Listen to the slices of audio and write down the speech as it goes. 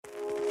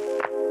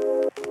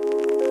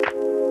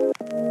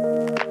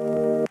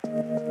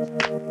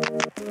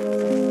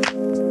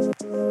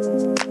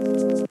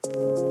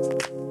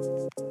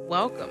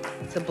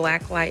to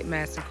Black Light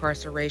Mass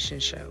Incarceration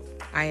Show.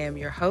 I am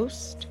your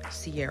host,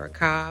 Sierra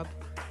Cobb.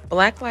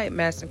 Black Light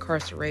Mass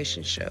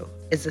Incarceration Show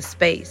is a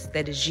space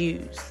that is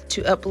used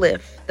to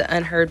uplift the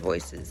unheard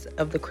voices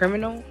of the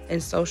criminal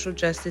and social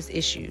justice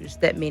issues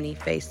that many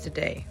face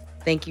today.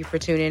 Thank you for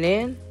tuning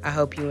in. I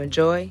hope you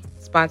enjoy.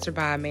 Sponsored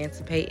by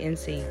Emancipate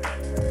NC.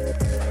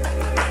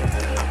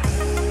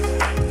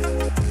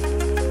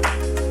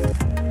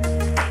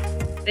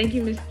 Thank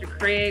you, Mr.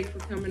 Craig, for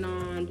coming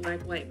on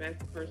Black Light Mass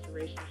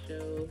Incarceration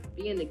Show,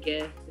 being the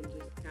guest and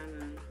just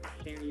kind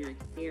of sharing your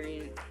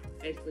experience.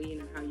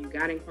 Basically, how you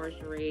got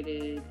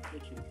incarcerated,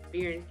 what you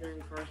experienced during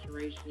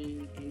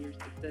incarceration, and your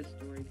success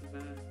story.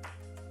 Because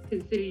I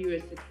consider you a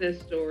success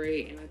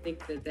story, and I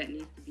think that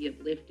needs to be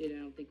uplifted. I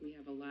don't think we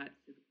have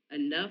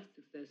enough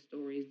success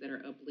stories that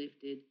are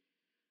uplifted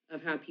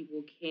of how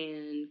people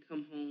can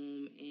come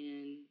home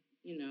and,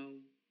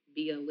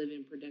 be a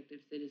living, productive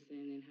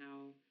citizen, and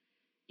how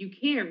you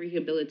can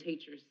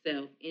rehabilitate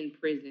yourself in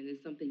prison.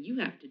 It's something you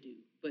have to do,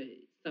 but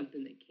it's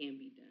something that can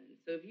be done.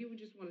 So if you would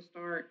just want to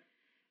start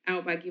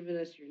out by giving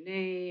us your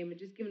name and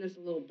just giving us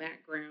a little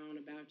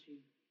background about you.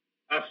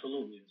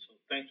 Absolutely. So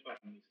thanks for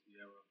having me,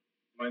 Sierra.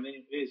 My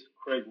name is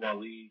Craig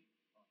Waleed.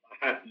 I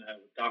happen to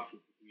have a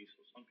doctorate degree,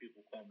 so some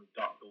people call me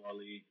Dr.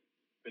 Waleed,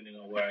 depending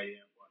on where I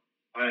am. But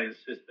I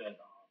insist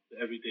that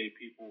the everyday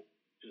people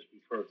just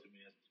refer to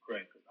me as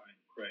Craig, because I am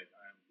Craig.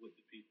 I am with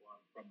the people.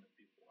 I'm from the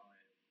people.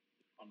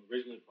 I'm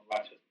originally from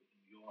Rochester,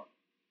 New York.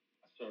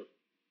 I served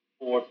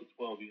 4 to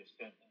 12 year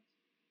sentence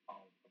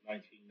from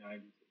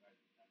 1990 to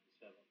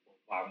 1997 for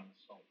violent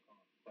assault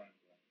crimes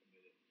that I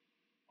committed.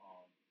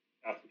 Um,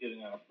 After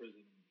getting out of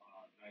prison in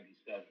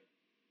 '97,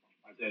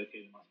 I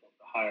dedicated myself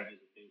to higher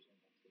education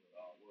and to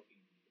working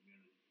in the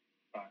community,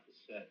 trying to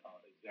set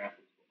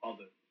examples for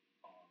other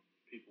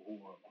people who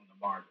are on the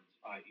margins,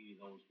 i.e.,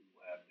 those who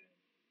have been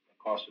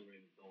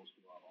incarcerated, those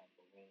who are on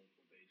parole,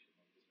 probation,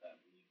 or just have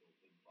legal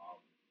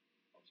involvement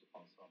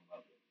on some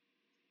level.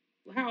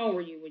 Well, how old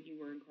were you when you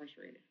were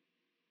incarcerated?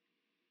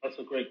 That's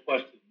a great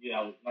question.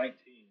 Yeah, I was 19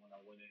 when I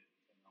went in.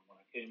 And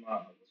when I came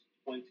out, I was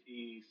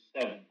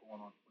 27, going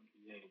on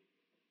 28.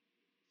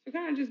 So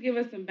kind of just give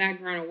us some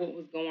background on what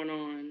was going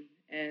on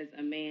as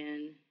a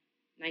man,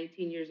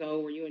 19 years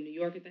old. Were you in New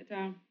York at that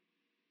time?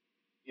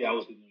 Yeah, I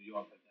was in New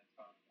York at that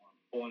time.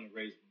 Born and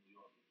raised in New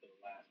York for the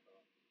last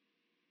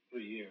 3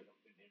 years.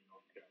 I've been here in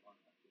North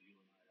Carolina after you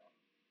and I are.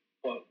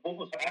 But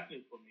what was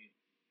happening for me,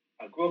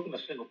 I grew up in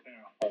a single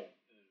parent home.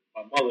 And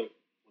my mother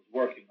was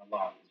working a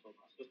lot. And so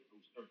my sister,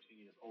 who's 13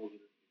 years older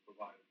than me,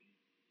 provided me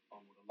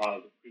with a lot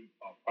of the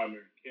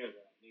primary care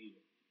that I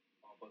needed.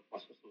 But my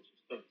sister was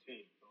just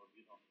 13. So,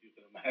 you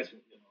can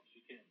imagine,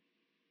 she can't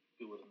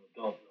do as an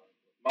adult does.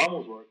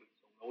 Mom was working,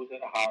 so we always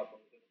had a house,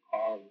 always had a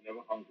car, we were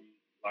never hungry,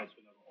 lights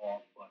were never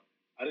off. But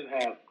I didn't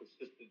have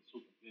consistent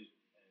supervision.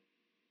 And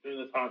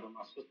during the times when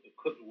my sister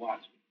couldn't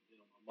watch me,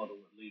 my mother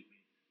would leave me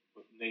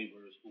with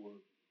neighbors who were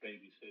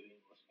babysitting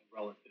or some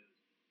relatives.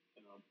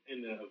 And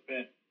in the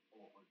event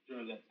or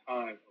during that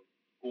time of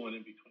going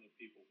in between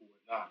people who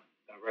were not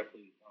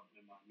directly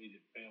in my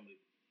immediate family,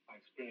 I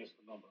experienced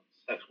a number of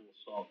sexual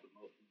assault,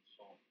 emotional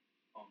assault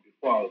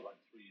before I was like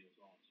 3 years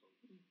old. So,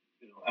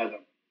 as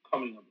I'm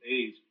coming of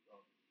age,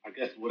 I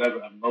guess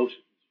whatever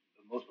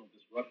emotional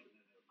disruption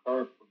that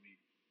occurred for me,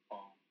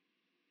 um,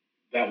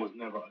 that was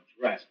never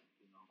addressed.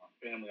 My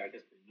family, I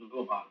guess they knew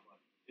about it, but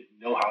didn't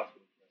know how to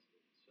address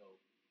it. So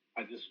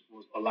I just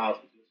was allowed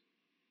to just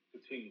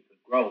continue to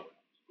grow. I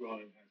was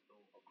growing as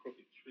though a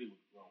crooked tree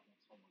would grow when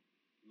someone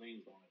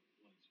leans on it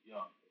when it's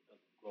young. It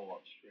doesn't grow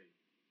up straight.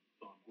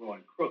 So I'm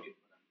growing crooked,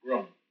 but I'm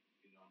growing.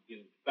 I'm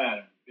getting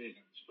fatter and bigger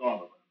and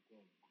stronger, but I'm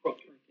growing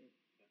crooked. And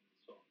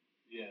so,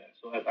 yeah.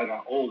 So as I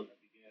got older, I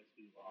began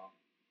to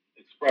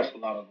express a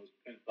lot of those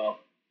pent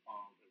up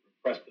and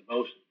repressed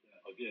emotions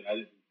that, again,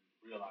 I didn't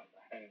realize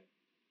I had.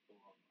 So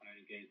I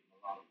engaged in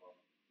a lot of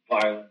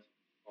violence,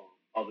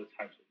 other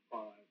types of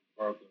crime,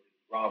 burglary,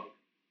 robbery,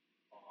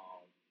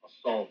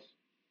 assaults.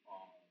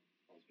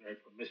 I was very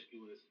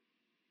promiscuous.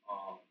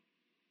 Um,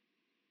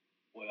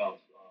 what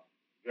else?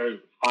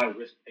 Very high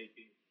risk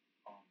taking.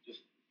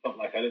 Just felt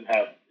like I didn't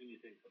have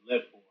anything to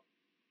live for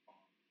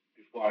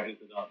before I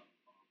ended up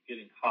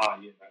getting high.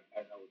 Yeah,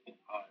 I was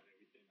getting high and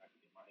everything I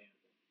could get my hands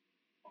on.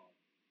 Um,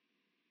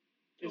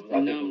 just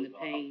to numb the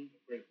pain.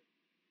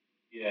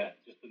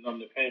 Just to numb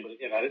the pain. But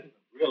again, I didn't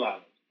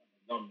realize it was kind of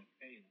numb the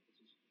pain. I was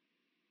just,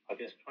 I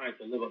guess, trying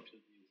to live up to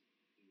these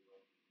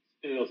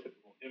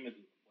stereotypical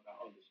images of what I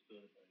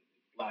understood as a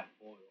black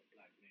boy or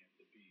black man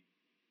to be,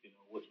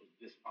 which was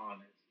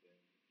dishonest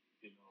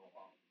and,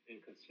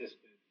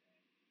 inconsistent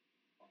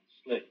and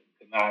slick and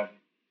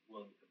conniving,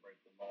 willing to break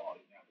the law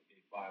and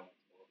navigate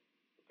violence or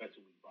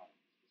perpetuate violence.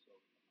 So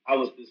I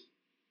was this,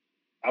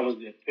 I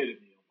was the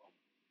epitome of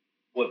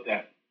what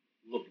that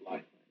looked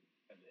like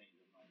at the age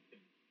of 19.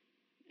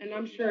 And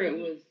I'm sure it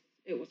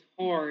was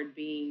hard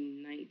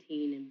being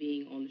 19 and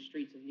being on the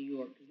streets of New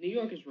York, because New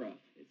York is rough.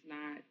 It's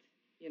not,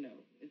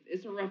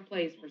 it's a rough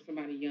place for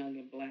somebody young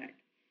and black.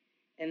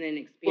 And then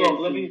experiencing.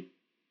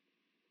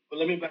 Well,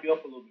 let me back you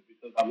up a little bit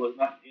because I was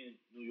not in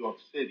New York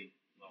City.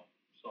 No,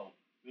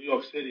 New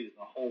York City is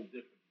a whole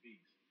different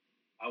beast.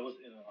 I was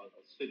in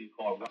a city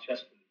called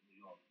Rochester,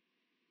 New York,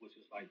 which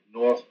is like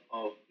north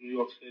of New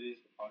York City.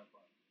 It's probably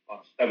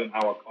about a 7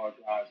 hour car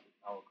drive, 6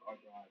 hour car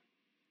drive.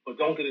 But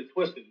don't get it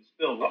twisted. It's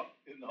still rough,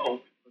 you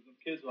know. But the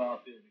kids are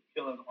out there, they're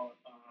killing all the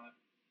time.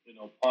 You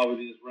know,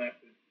 poverty is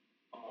rampant.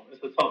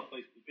 It's a tough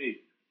place to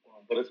be.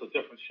 But it's a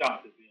different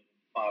shot than being in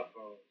the five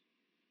boroughs.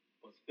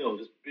 But still,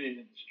 just being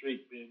in the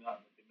street, being out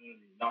in the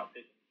community, not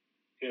taking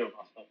care of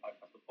myself like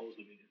I supposed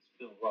to be, it's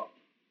still rough.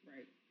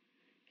 Right.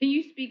 Can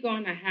you speak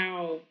on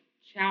how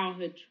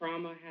childhood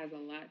trauma has a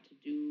lot to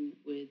do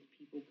with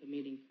people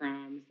committing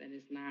crimes, and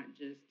it's not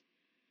just,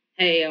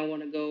 hey, I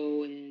want to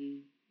go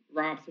and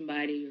rob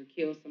somebody or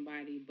kill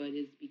somebody, but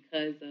it's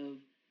because of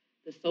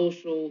the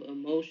social,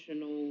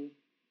 emotional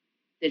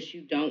that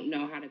you don't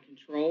know how to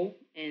control,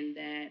 and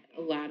that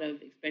a lot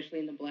of, especially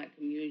in the black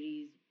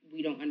communities,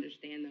 we don't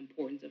understand the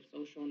importance of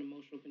social and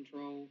emotional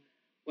control.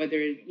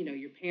 Whether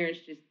your parents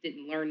just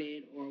didn't learn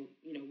it, or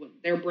what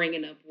their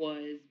bringing up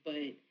was,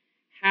 but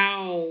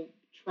how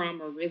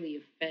trauma really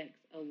affects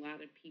a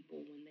lot of people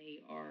when they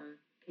are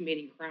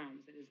committing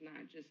crimes, and it's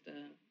not just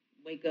a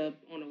wake up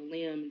on a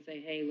limb and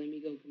say, "Hey, let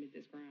me go commit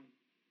this crime."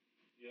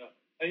 Yeah.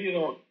 And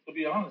to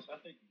be honest, I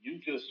think you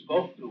just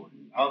spoke to it.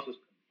 I'll just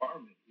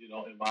confirm it.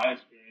 In my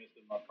experience,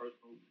 in my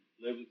personal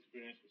lived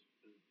experience,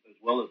 as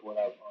well as what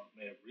I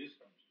may have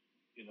researched,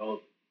 you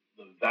know,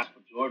 the vast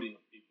majority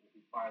of people who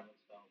find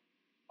themselves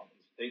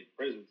in state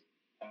prisons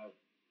have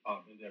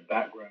in their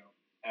background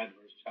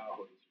adverse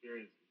childhood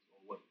experiences,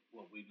 or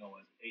what we know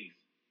as ACE,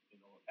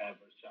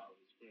 adverse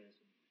childhood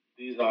experiences.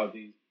 These are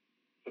these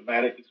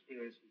traumatic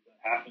experiences that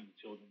happen to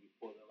children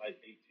before they're like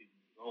 18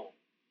 years old.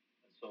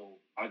 And so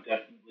I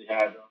definitely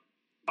had them.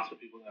 Lots of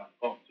people that I've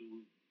talked to,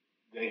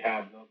 they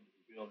have them, they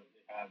reveal that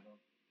they have them.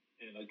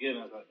 And again,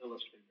 as I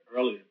illustrated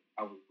earlier,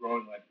 I was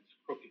growing like this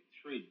crooked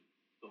tree.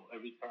 So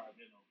every time,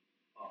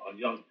 a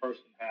young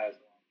person has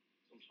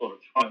some sort of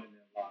trauma in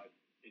their life,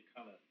 it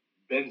kind of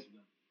bends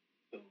them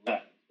to the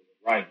left, to the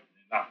right, and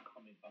they're not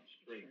coming up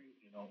straight, and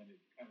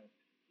it kind of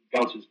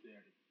gouges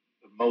their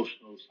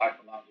emotional,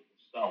 psychological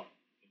self,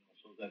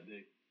 so that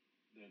their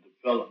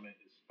development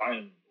is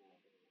stymied or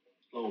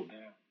slowed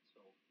down. So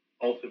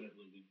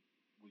ultimately,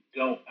 we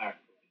don't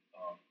act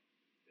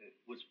right,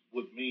 which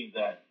would mean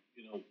that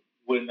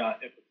we're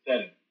not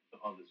empathetic to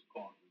others'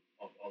 causes.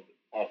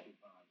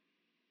 Oftentimes,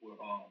 we're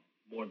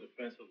more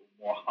defensive or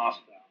more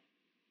hostile,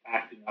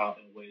 acting out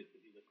in ways to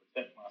either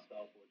protect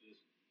myself or just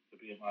to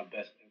be in my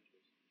best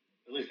interest.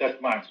 At least that's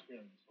my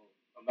experience. So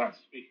I'm not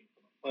speaking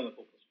from a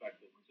clinical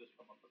perspective, but just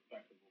from a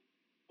perspective of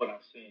what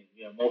I've seen.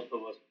 Yeah, most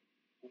of us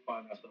who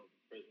find ourselves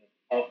in prison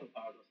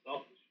oftentimes are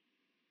selfish,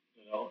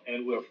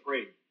 and we're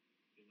afraid,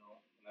 and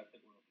I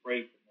think we're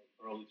afraid from those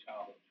early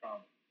childhood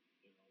trauma.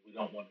 We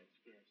don't want to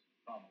experience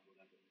trauma,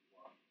 whatever it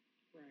was.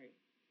 Right.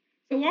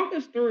 So walk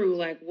us through,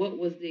 like, what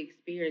was the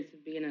experience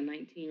of being a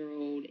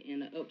 19-year-old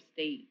in an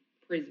upstate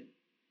prison?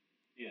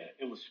 Yeah,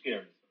 it was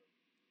scary.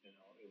 So,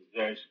 it was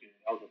very scary.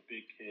 I was a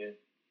big kid,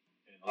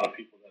 and a lot of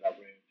people that I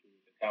ran into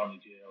at the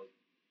county jails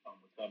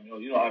would tell me,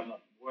 "Oh, you don't have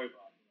nothing to worry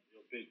about.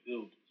 You're a big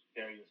dude. Just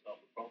carry yourself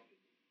appropriately."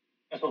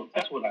 And so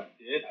that's what I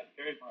did. I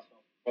carried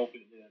myself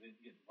appropriately. I didn't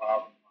get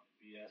involved in a lot of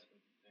BS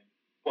or anything.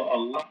 But a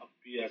lot of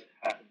BS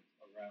happens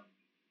around me.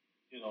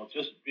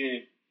 Just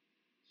being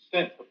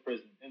sent to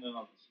prison in and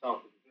of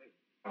itself is a very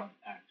violent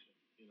action.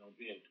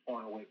 Being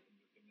torn away from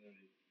your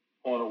community,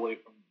 torn away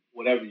from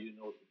whatever you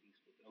know to be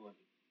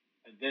stability,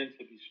 and then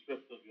to be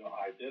stripped of your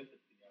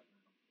identity as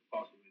an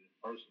incarcerated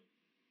person.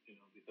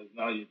 Because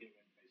now you're given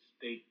a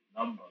state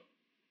number,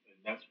 and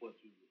that's what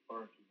you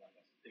refer to like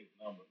a state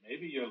number.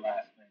 Maybe your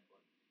last name,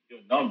 but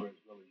your number is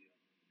really your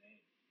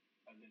name.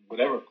 And then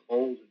whatever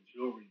clothes and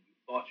jewelry you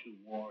thought you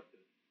wore to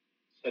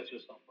set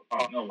yourself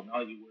apart, no,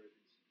 now you wear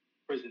this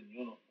prison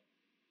uniform.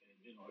 And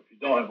if you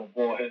don't have a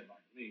bald head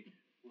like me,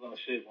 we're gonna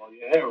shave all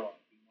your hair off,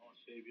 and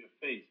shave your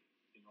face,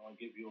 and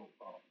give you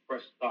a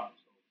fresh start.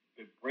 So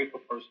they break a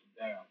person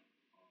down,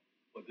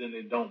 but then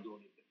they don't do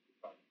anything to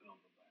try to build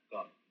them back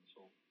up. And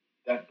so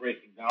that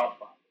breaking down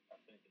process, I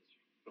think, is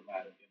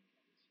traumatic in and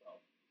of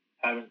itself.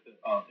 Having to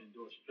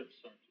endure strip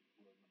searches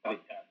where the body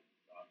cavity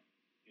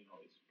is,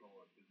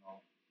 explored,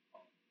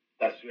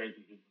 that's very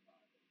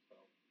dehumanizing.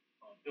 So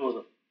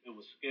it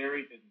was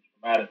scary and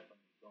traumatic for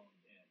me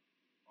going in.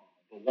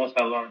 But once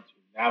I learned to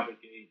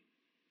navigate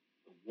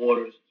the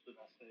waters, should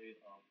I say,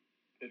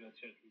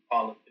 penitentiary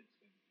politics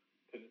and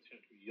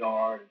penitentiary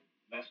yard and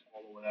mess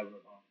hall or whatever,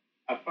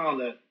 I found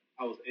that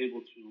I was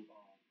able to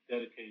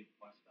dedicate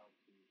myself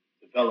to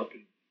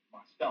developing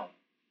myself,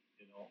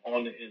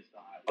 on the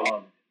inside,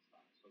 on the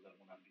inside, so that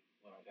when I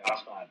got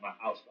outside, my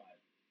outside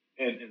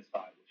and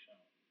inside was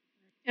shown.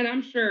 And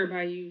I'm sure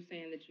by you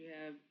saying that you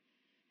have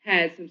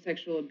had some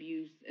sexual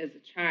abuse as a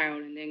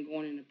child, and then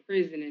going into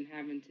prison and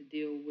having to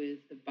deal with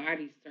the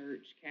body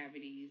search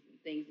cavities and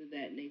things of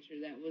that nature,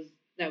 that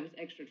was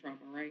extra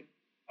trauma, right?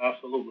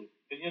 Absolutely.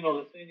 And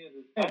the thing is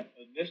I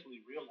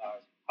initially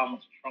realized how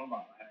much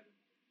trauma I had in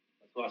me.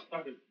 And so I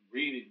started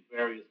reading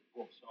various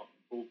books, self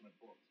improvement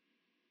books.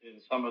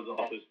 And some of the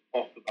authors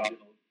talked about,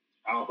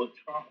 childhood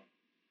trauma,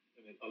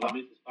 and it allowed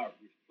me to start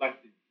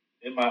reflecting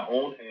in my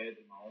own head,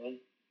 in my own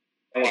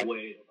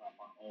way about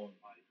my own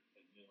life.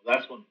 And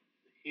that's when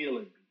the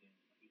healing began.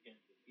 I began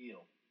to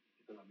heal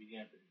because I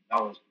began to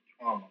acknowledge the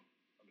trauma.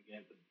 I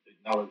began to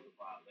acknowledge the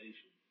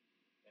violation,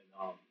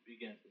 and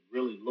began to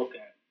really look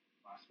at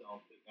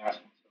myself and ask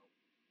myself,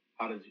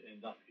 how did you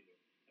end up here,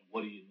 and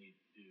what do you need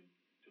to do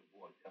to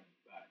avoid coming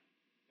back?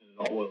 And it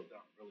all boils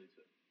down really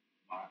to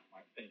my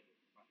thinking.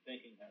 My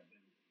thinking had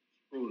been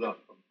screwed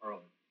up from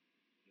early,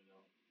 you know.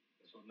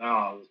 And so now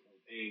I was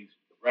of age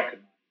to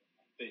recognize that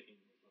my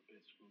thinking was a bit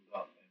screwed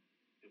up, and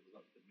it was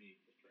up to me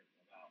to straighten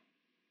it out.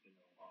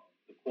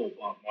 To quote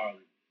Bob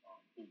Marley,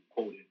 who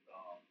quoted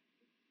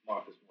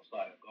Marcus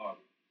Mosiah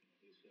Garvey,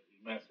 he said,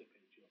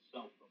 "Emancipate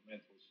yourself from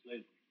mental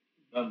slavery.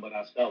 None but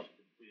ourselves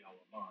can free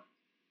our minds."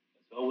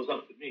 And so it was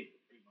up to me to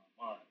free my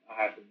mind. I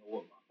had to know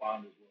what my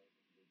bondage was.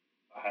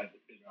 I had to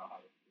figure out how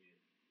to free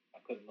it. I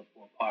couldn't look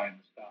for a pie in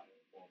the sky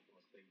or for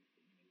a saving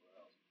from anywhere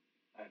else.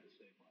 I had to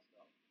save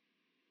myself.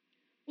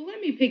 Well,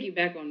 let me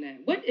piggyback on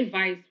that. What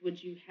advice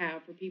would you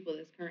have for people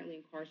that's currently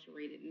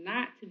incarcerated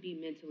not to be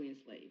mentally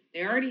enslaved?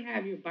 They already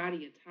have your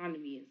body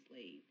autonomy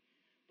enslaved,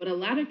 but a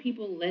lot of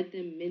people let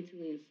them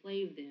mentally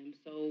enslave them.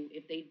 So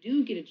if they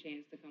do get a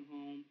chance to come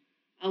home,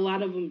 a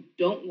lot of them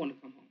don't want to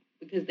come home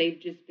because they've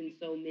just been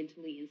so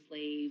mentally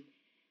enslaved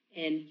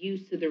and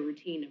used to the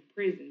routine of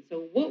prison.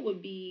 So, what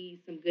would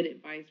be some good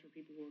advice for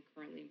people who are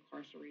currently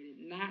incarcerated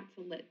not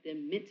to let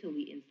them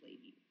mentally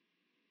enslave you?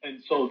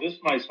 And so this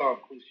might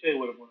sound cliche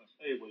what I'm going to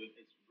say, but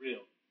it's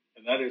real.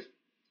 And that is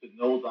to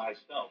know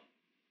thyself.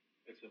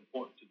 It's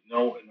important to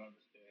know and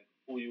understand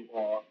who you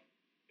are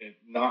and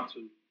not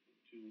to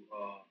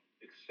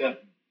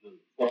accept the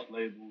false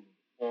labels,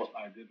 false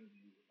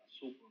identities that are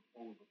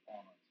superimposed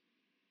upon us.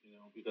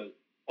 Because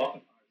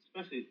oftentimes,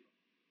 especially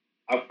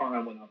I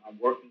find when I'm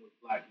working with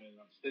black men,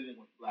 I'm sitting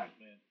with black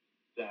men,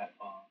 that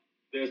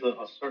there's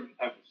a certain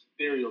type of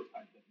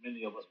stereotype that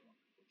many of us want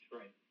to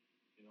portray.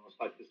 It's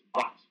like this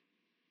box,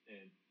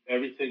 and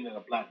everything that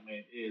a black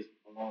man is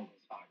belongs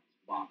inside this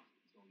box.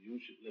 So you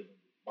should live in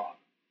this box.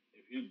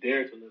 If you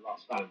dare to live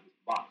outside of this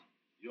box,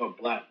 your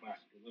black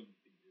masculinity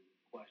is in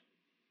question.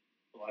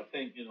 So I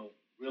think,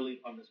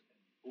 really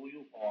understanding who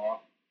you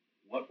are,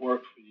 what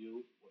works for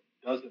you, what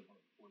doesn't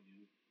work for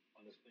you,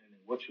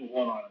 understanding what you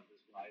want out of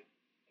this life,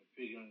 and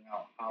figuring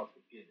out how to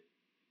get it.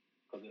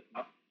 Because if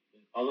not,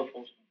 then other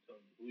folks can tell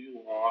you who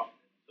you are,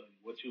 and tell you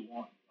what you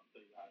want, and they'll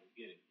tell you how to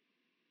get it.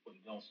 But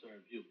it don't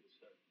serve you, it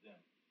serves them.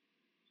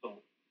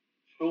 So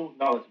true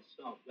knowledge of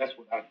self, that's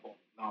what I call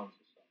knowledge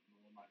of self,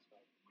 knowing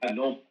myself. When I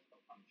know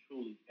myself, I'm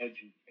truly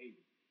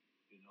educated,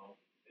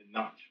 and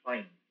not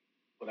trained.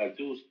 But I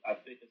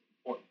think it's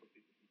important for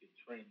people to get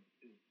training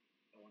too.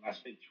 And when I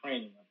say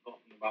training, I'm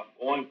talking about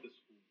going to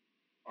school,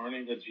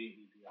 earning a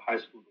GED, a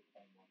high school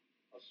diploma,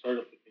 a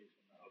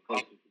certification, a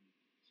college degree,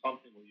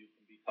 something where you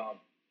can become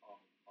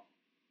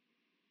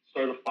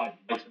certified,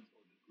 licensed,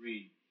 or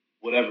degree,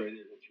 whatever it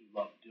is that you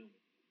love doing.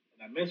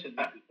 And I mentioned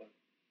that because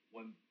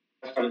when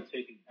I started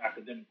taking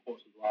academic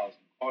courses while I was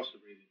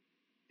incarcerated,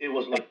 it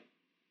was like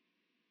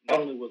not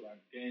only was I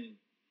gaining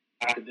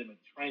academic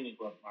training,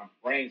 but my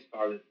brain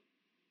started,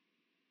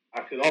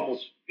 I could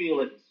almost feel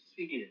it and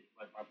see it.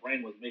 Like my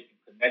brain was making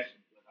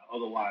connections that I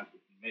otherwise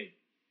wouldn't make,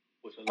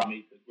 which allowed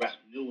me to grasp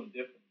new and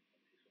different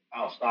information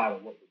outside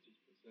of what was just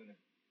presented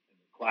in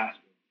the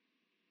classroom.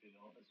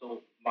 And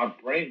so my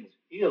brain was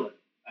healing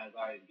as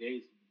I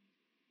engaged in these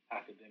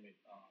academic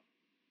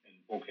and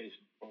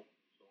vocational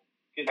programs. So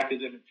get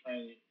academic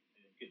training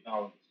and get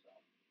knowledge of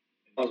self.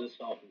 And knowledge of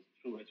self is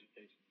true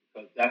education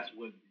because that's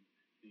when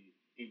the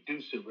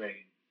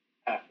educering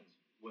happens,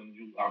 when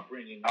you are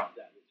bringing out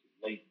that which is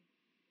latent.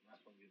 And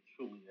that's when you're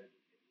truly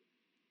educated.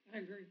 I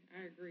agree.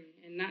 I agree.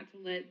 And not to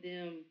let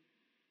them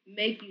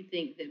make you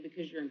think that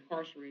because you're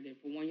incarcerated,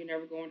 for one, you're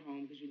never going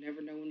home because you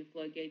never know when the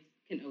floodgates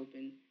can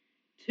open.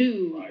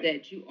 Two, Right.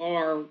 that you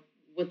are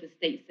what the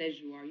state says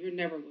you are. You're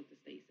never what the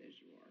state says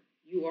you are.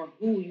 You are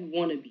who you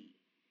want to be.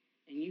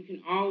 And you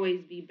can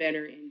always be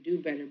better and do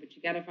better, but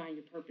you got to find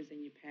your purpose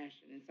and your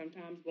passion. And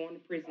sometimes going to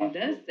prison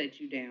does set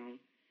you down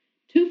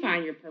to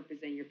find your purpose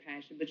and your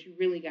passion, but you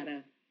really got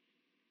to,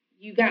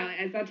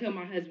 as I tell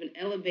my husband,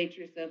 elevate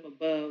yourself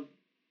above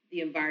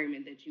the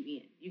environment that you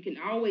in. You can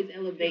always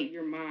elevate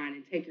your mind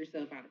and take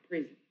yourself out of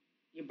prison.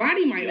 Your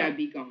body might not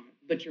be gone,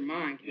 but your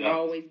mind can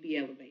always be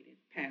elevated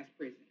past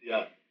prison.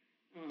 Yeah,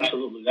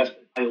 absolutely. That's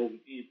the I over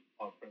E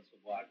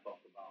principle I talk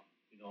about.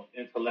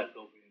 Intellect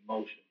over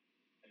emotion.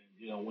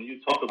 And when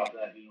you talk about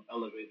that,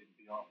 elevating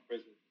beyond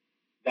prison,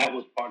 that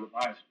was part of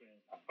my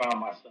experience. I found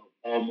myself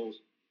almost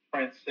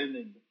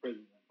transcending the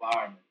prison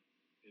environment.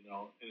 And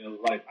it was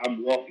like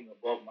I'm walking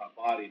above my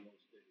body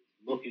most days,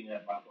 looking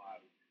at my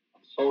body.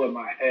 I'm so in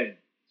my head,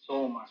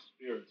 so in my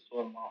spirit,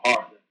 so in my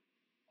heart that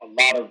a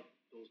lot of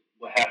those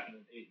what happened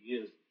in 8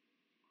 years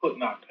could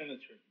not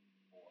penetrate me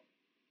anymore.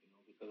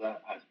 Because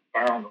I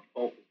found a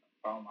focus,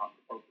 I found my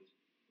purpose,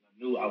 and I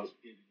knew I was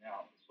getting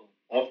out. So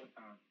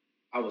oftentimes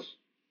I was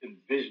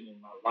envisioning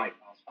my life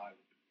outside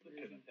of the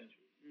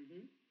penitentiary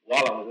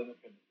while I was in the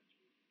penitentiary.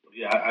 So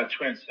yeah, I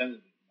transcended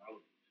it.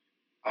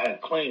 I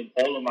had claimed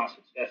all of my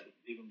successes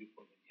even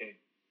before they came.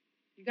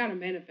 You got to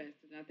manifest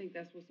it. And I think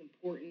that's what's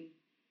important,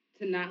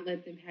 to not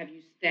let them have you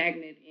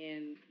stagnant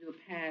in your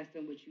past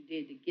and what you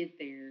did to get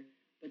there,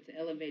 but to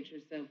elevate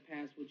yourself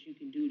past what you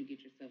can do to get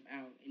yourself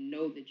out and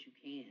know that you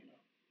can.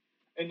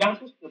 And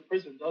not just the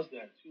prison does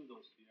that too,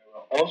 though,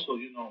 Sierra. Also,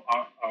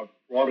 our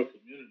broader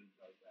community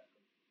does that.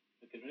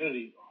 The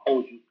community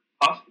holds you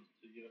hostage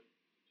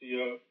to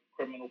your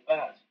criminal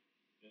past.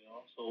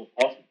 So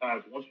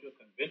oftentimes once you're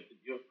convicted,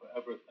 you're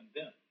forever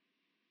condemned.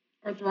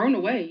 Or thrown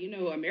away.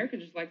 America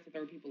just likes to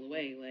throw people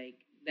away. Like,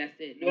 that's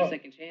it. No Yeah,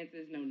 second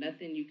chances, no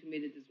nothing. You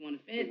committed this one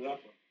offense,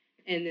 exactly.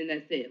 and then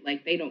that's it.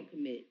 Like, they don't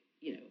commit,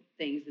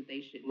 things that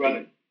they shouldn't do.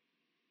 Right.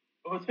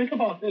 But think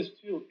about this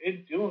too.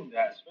 In doing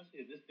that,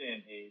 especially in this day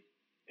and age,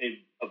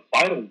 a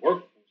vital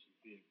workforce is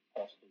being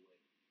tossed away.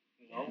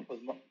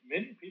 Because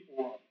many people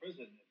who are in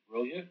prison, they're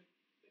brilliant,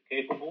 they're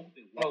capable,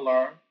 they want to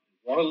learn,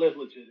 they want to live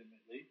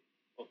legitimately,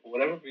 but for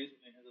whatever reason,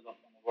 they ended up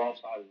on the wrong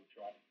side of the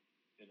track.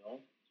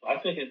 So I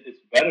think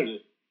it's better to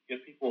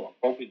give people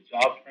appropriate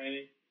job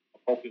training,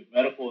 appropriate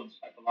medical and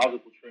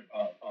psychological treatment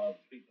while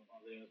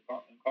they're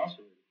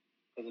incarcerated.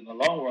 Because in the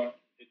long run,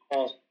 it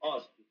costs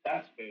us, the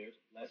taxpayers,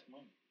 less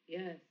money.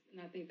 Yes,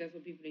 and I think that's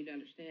what people need to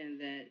understand,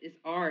 that it's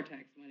our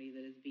tax money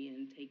that is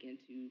being taken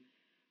to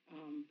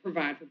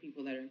provide for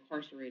people that are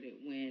incarcerated,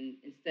 when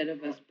instead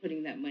of us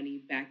putting that money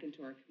back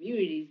into our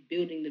communities,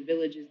 building the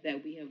villages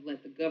that we have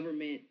let the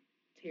government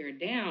tear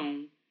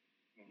down,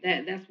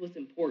 that's what's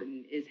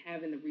important, is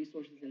having the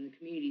resources in the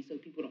community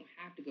so people don't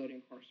have to go to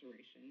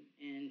incarceration.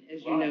 And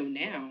as you know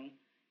now,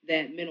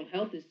 that mental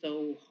health is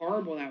so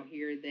horrible out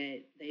here that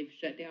they've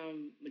shut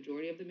down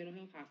majority of the mental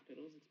health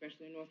hospitals,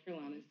 especially in North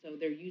Carolina. So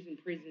they're using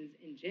prisons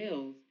and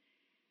jails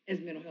as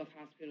mental health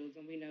hospitals,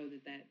 and we know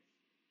that that's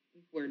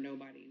where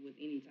nobody with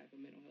any type of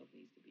mental health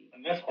needs to be.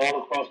 And that's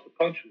all across the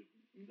country.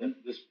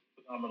 Mm-hmm. This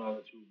phenomenon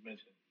that you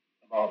mentioned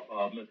about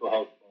mental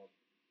health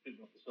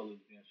treatment facilities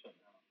being shut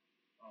down.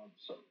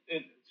 So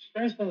it's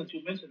strange that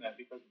you mentioned that,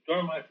 because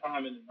during my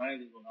time in the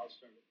 90s, when I was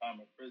serving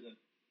time in prison,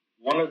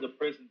 one of the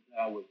prisons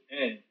that I was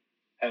in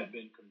had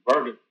been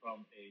converted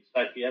from a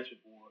psychiatric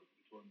ward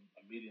to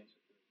a medium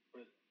security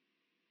prison.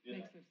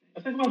 Makes no sense. I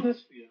think about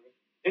this, Sierra.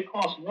 It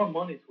costs more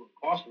money to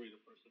incarcerate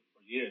a person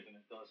for years than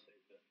it does, say,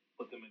 to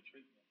put them in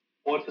treatment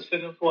or to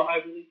send them to an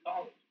Ivy League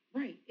college.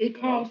 Right. It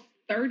costs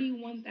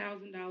 $31,000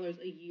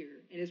 a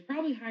year, and it's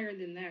probably higher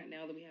than that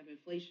now that we have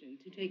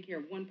inflation, to take care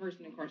of one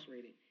person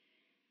incarcerated.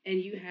 And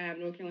you have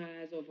North Carolina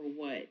has over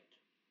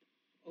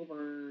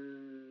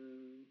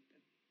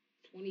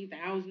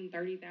 20,000,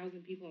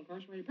 30,000 people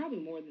incarcerated, probably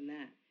more than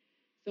that.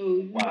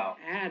 So you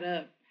add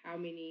up how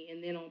many,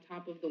 and then on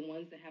top of the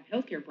ones that have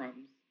healthcare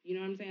problems, you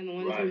know what I'm saying? The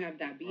ones who have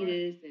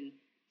diabetes, and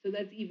so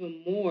that's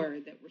even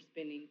more that we're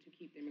spending to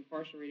keep them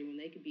incarcerated when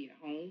they could be at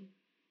home.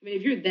 I mean,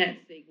 if you're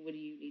that sick, what do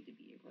you need to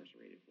be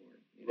incarcerated for?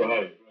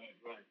 Right.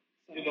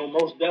 So,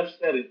 Most Def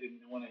said it in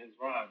one of his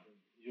rhymes.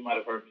 You might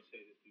have heard me say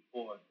this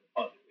before.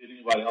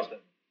 Anybody else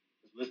that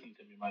is listening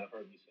to me might have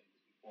heard me say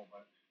this before.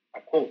 But I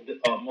quote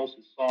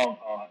Moses'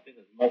 song. I think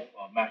it's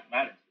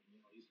Mathematics.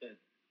 He said,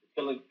 "The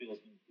killing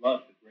feels in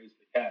blood to graze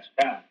the cash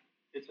cow.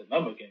 It's a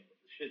number game, but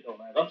the shit don't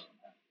add up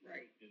somehow."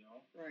 Right.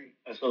 Right.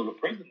 And so the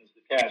prison is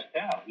the cash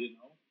cow.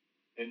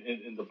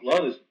 And the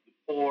blood is the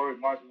poor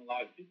and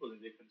marginalized people that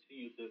they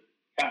continue to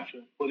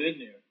capture and put in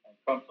there on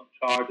trumped up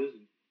charges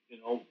and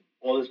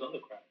all this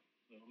other crap.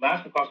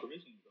 Mass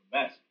incarceration is a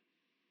mess.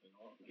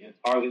 It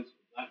targets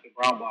black and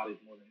brown bodies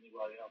more than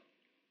anybody else.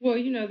 Well,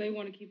 they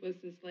want to keep us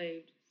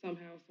enslaved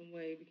somehow, some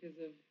way, because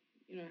of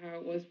how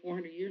it was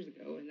 400 years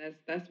ago, and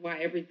that's why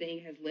everything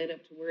has led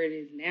up to where it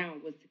is now,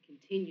 was to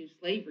continue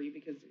slavery.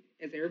 Because,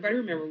 as everybody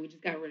remember, we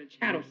just got rid of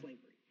chattel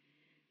slavery,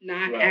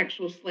 not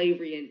actual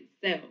slavery in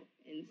itself.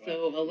 And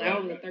so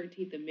allowing the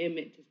 13th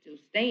Amendment to still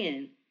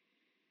stand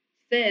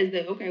says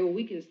that, okay, well,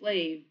 we can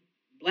enslave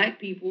black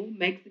people,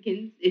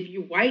 Mexicans. If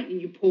you're white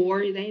and you're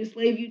poor, they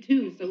enslave you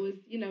too. So it's,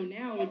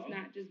 now it's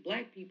not just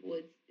black people,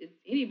 it's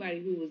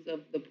anybody who was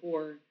of the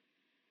poor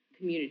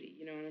community.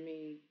 You know what I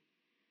mean?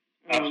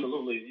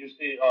 Absolutely. You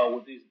see,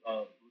 with these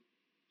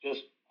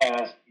just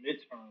past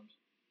midterms,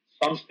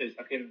 some states,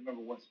 I can't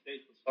remember what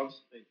states, but some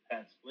states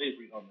had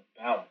slavery on the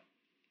ballot.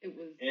 It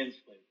was in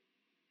slavery.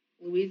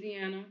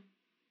 Louisiana,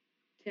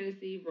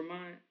 Tennessee,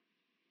 Vermont,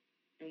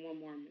 and one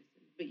more I'm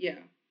missing. But yeah,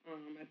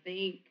 I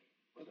think,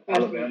 of course,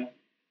 Alabama.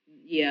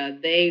 Yeah,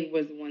 they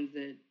was the ones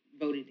that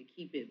voted to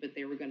keep it, but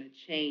they were going to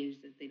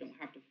change that they don't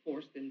have to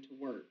force them to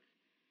work.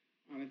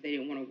 If they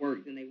didn't want to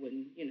work, then they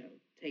wouldn't,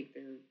 take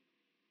their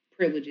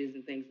privileges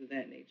and things of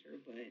that nature.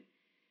 But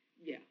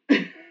yeah,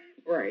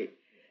 right.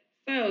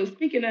 So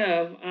speaking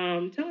of,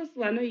 tell us.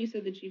 Well, I know you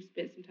said that you've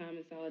spent some time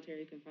in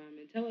solitary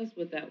confinement. Tell us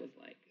what that was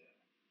like.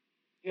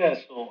 Yeah.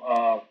 So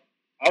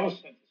I was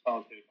sent to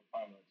solitary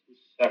confinement on two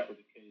separate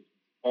occasions.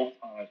 Both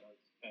times I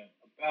spent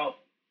about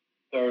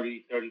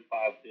 30,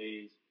 35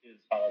 days in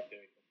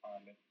solitary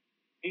confinement.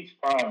 Each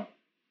time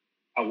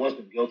I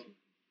wasn't guilty.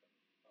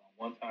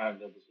 One time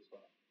there was just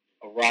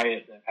a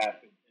riot that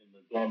happened in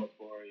the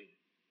dormitory.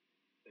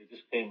 They They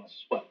just came and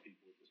swept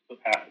people. Just took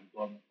half the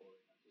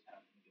dormitory. And I just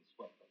happened to get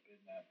swept up in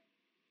that.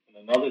 And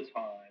another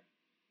time,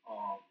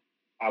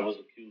 I was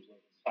accused of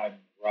inciting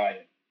a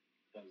riot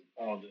because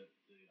on the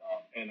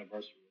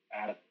anniversary of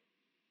Attica,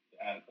 the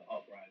Attica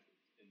uprising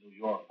in New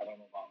York. I don't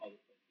know about other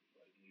places,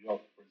 but in New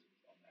York, for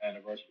instance, on the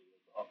anniversary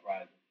of the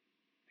uprising,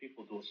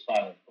 people do a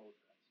silent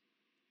protest,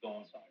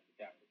 go inside the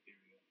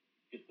cafeteria,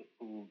 get the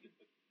food, get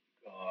the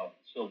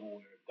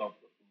silverware,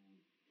 dump the food,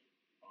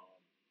 um,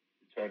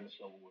 return the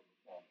silverware,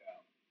 and walk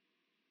out.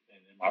 And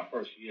in my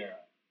first year,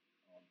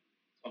 um,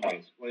 somebody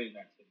explained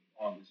that to me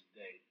on this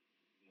day.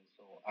 And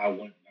so I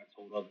went and I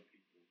told other people.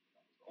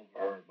 I was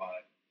overheard by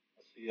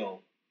a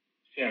CO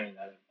sharing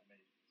that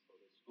information. So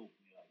they scooped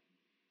me up and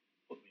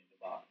put me in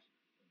the box,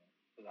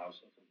 because I was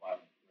such a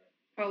violent threat.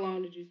 How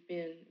long did you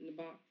spend in the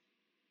box?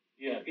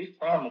 Yeah, each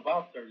time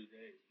about 30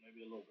 days,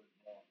 maybe a little bit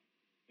more.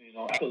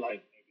 After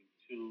like maybe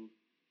 2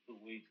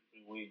 weeks,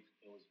 3 weeks,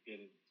 it was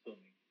getting to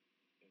me.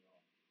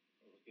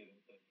 It was getting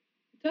to me.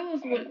 Tell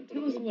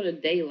us what a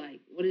day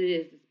like, what it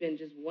is to spend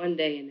just one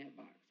day in that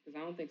box, because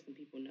I don't think some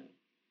people know.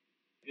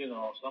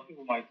 Some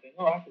people might think,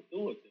 "Oh, I could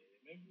do it there."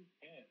 Maybe you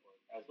can,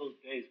 but as those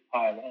days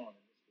pile on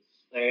and it's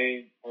the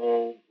same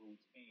old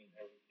routine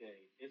every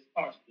day, it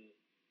starts to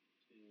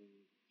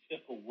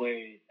chip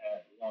away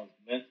at one's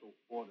mental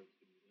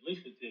fortitude. At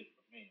least it did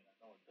for me, and I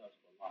know it does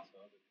for lots of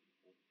other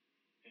people.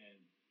 And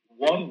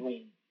one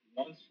room,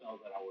 one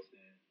cell that I was in,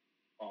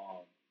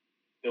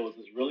 there was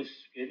this really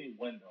skinny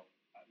window,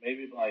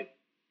 maybe like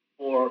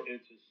 4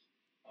 inches,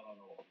 I don't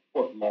know, a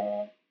foot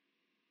long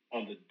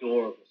on the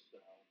door of the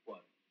cell,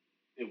 but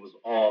it was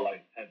all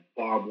like had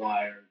barbed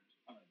wire,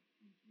 kind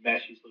of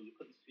meshy, so you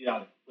couldn't see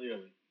out it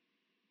clearly.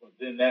 But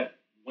then that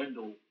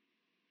window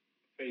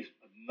faced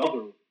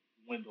another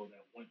window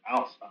that went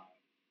outside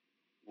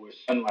where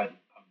sunlight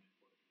would come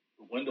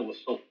in. The window was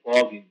so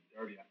foggy and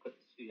dirty, I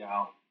couldn't see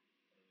out,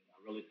 and I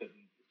really couldn't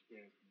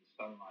experience any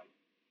sunlight.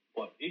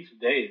 But each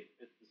day,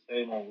 it's the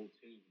same old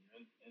routine.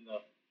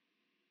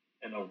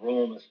 In a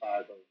room the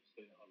size of,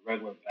 say, a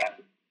regular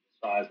bathroom, the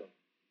size of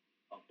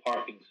a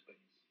parking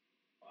space,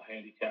 a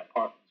handicapped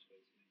parking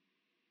space,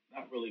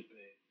 not really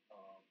big.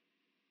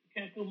 You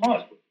can't do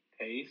much with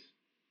pace,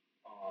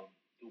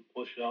 do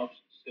push-ups,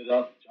 sit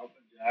up,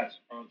 jumping jacks,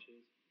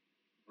 crunches,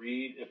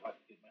 read if I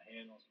could get my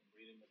hand on some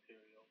reading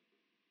material,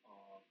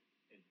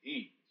 and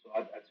eat. So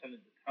I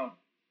tended to count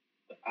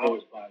the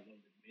hours by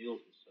when the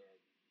meals were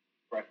served,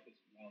 breakfast,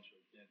 lunch,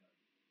 or dinner.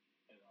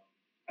 And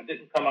I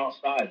didn't come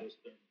outside those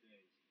 30 days,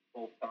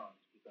 both times,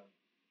 because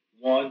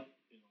one,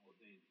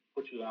 they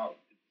put you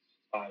out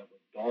inside of a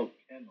dog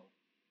kennel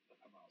to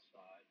come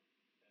outside,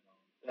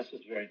 and that's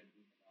just very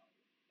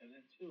dehumanizing. And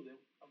then two, they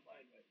would come by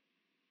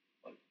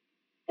like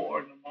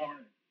 4 in the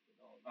morning,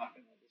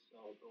 knocking at the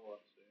cell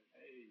door, saying,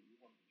 "Hey, you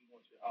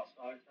want your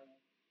outside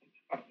time? I'm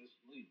trying to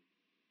sleep.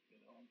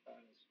 I'm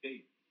trying to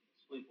escape.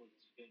 Sleep was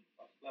escape. If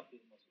I slept,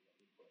 it must have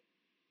been, but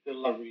did a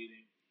lot of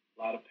reading, a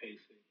lot of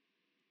pacing,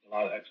 a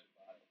lot of exercise."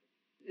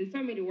 In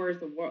so many words,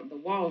 the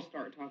walls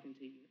start talking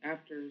to you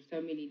after so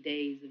many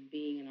days of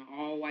being in an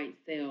all white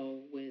cell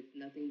with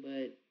nothing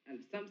but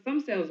some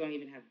cells don't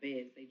even have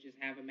beds. They just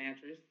have a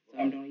mattress.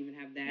 Some don't even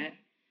have that.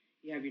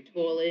 You have your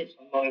toilet.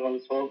 Some don't even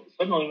have a toilet.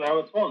 Some don't even have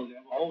a toilet. They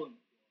have a hole in it.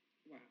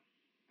 Wow,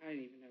 I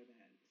didn't even know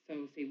that.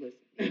 So see,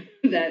 listen,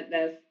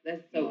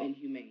 that's so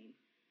inhumane.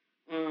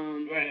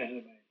 Very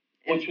inhumane.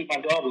 Wouldn't treat my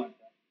dog like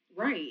that.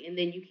 Right, and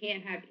then you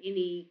can't have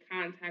any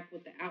contact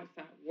with the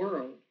outside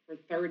world for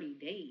 30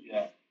 days.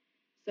 Yeah.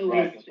 So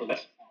right. So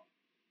that's.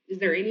 Is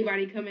there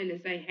anybody come in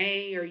and say,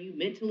 "Hey, are you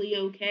mentally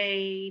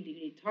okay? Do you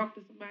need to talk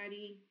to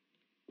somebody?"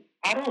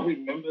 I don't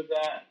remember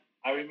that.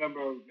 I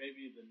remember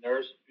maybe the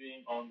nurse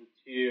being on the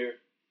tier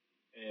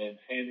and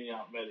handing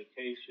out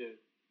medication,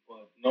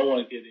 but no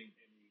one getting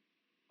any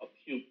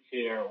acute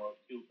care or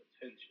acute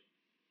attention.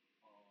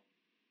 Um,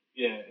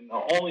 yeah, and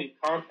the only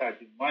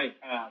contact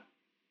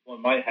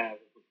one might have,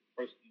 is with the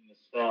person in the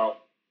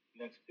cell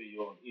next to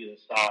you on either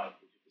side,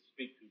 because you can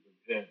speak through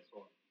the vents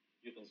or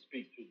you can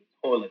speak through the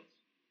toilets.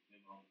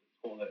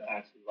 The toilet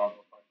access, I don't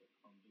know if I could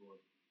come do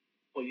it.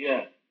 But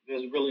yeah,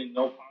 there's really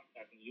no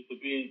contact. And you could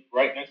be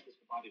right next to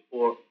somebody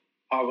for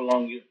however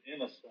long you're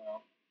in a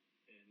cell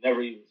and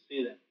never even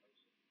see that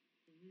person.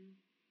 Mm-hmm.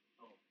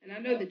 So, and I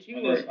know that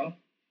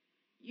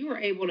you were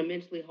able to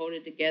mentally hold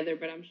it together,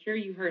 but I'm sure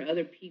you heard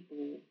other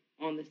people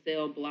on the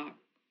cell block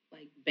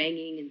like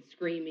banging and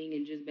screaming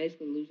and just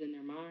basically losing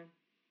their mind.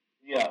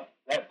 Yeah,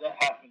 that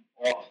happened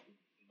often.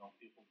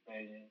 People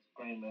banging,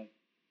 screaming,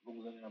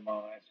 losing their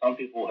mind. Some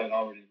people had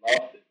already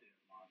lost it, their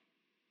mind,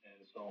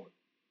 and so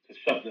to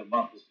shut them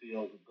up, the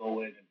COs would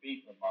go in and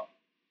beat them up,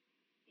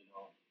 you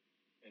know,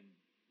 and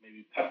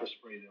maybe pepper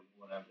spray them,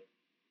 or whatever.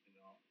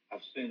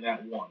 I've seen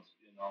that once,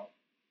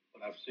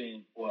 but I've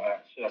seen, or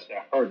should I say,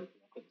 I heard it.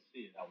 I couldn't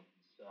see it. I was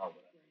in the cell,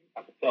 but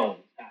I could tell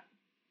what was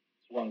happening.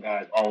 This one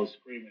guy's always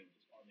screaming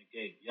just on the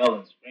gate,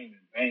 yelling,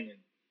 screaming,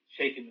 banging,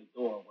 shaking the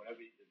door, whatever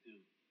he could do,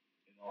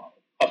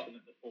 cussing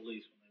at the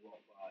police when they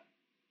walk by.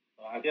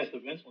 So I guess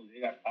eventually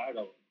they got tired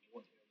of him. They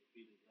went there to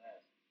beat his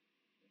ass,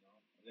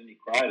 and then he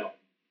cried on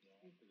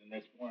him, and then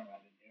next morning I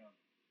didn't hear him.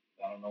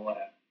 I don't know what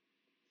happened.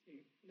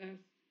 See,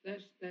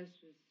 that's just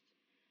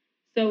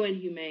so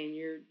inhumane.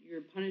 You're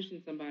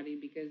punishing somebody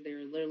because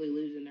they're literally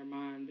losing their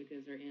mind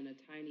because they're in a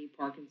tiny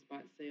parking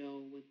spot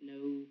cell with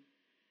no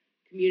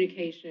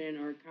communication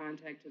or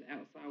contact to the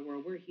outside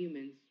world. We're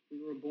humans.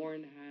 We were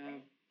born to have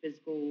Right.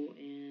 physical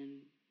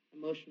and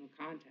emotional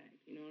contact.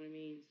 You know what I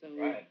mean? So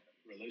Right.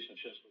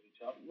 Relationships with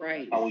each other. That's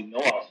right, how we know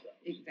ourselves.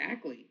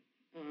 exactly.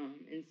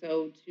 And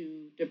so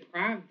to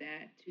deprive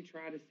that, to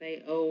try to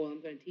say, "Oh, well,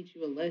 I'm going to teach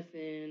you a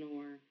lesson,"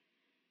 or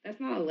that's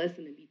not a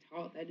lesson to be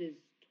taught. That is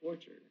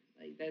torture.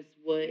 Like that's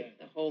what Yeah.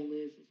 the whole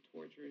is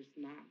torture. It's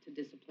not to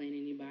discipline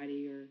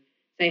anybody or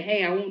say,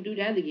 "Hey, I won't do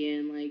that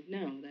again." Like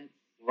no, that's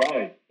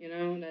Right.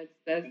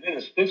 that's And then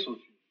it sticks with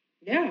you.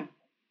 yeah.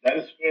 That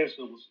experience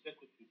will stick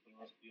with you for the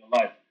rest of your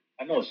life.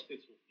 I know it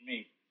sticks with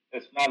me.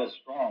 It's not as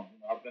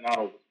strong. I've been out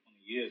over 20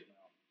 years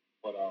now,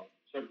 but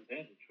certain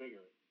things will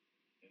trigger it.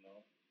 You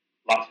know,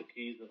 lots of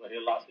keys. If I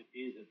hear lots of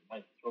keys, it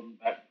might throw me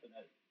back into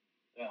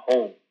that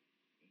hole.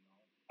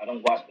 I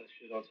don't watch that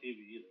shit on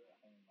TV either.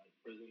 I don't like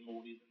prison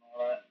movies and all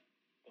that.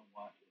 Don't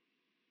watch it.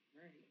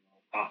 Right.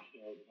 Cop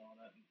shows and all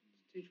that. It's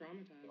too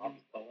I'll traumatizing.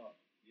 be tore up.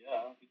 Yeah,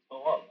 I'll be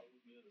tore up. I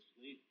wouldn't be able to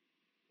sleep.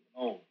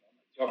 No, I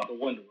might jump out the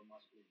window in my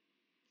sleep.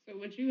 So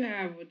what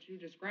you're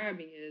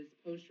describing is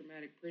post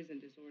traumatic prison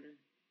disorder,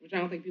 which I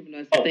don't think people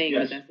know that's a Oh thing,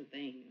 but yes. that's a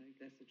thing. Like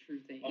that's a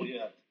true Oh thing.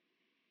 yeah.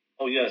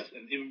 Oh yes.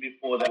 And even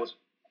before that was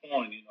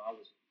coined, I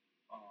was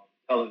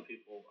telling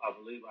people I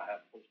believe I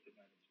have post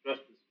traumatic stress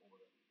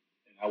disorder,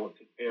 and I would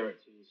compare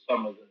it to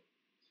some of the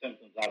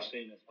symptoms I've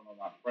seen in some of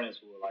my friends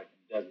who were like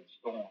in Desert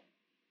Storm,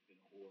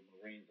 who were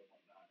Marines and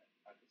whatnot. And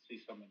I could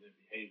see some of their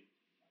behaviors.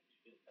 Like,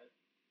 shit,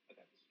 I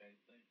got the same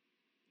thing.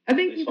 I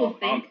think They people saw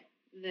think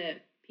combat. that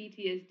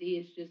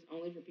PTSD is just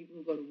only for people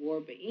who go to war,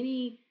 but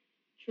any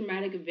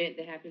traumatic event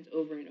that happens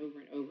over and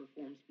over and over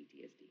forms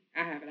PTSD.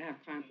 I have it. I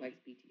have complex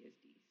Mm-hmm.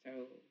 PTSD, so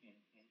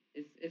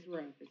Mm-hmm. it's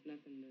rough. It's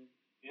nothing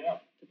Yeah.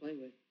 to play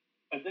with.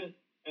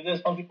 And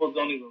then some people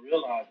don't even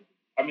realize it.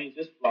 I mean,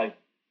 just like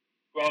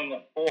growing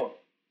up poor,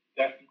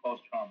 that can cause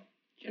trauma.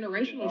 You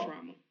Generational know,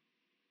 trauma.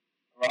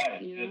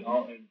 right? You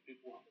know. And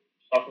people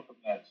suffer from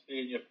that.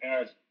 Seeing your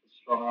parents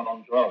strung out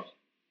on drugs,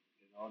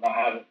 not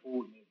having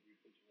food in the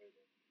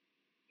refrigerator,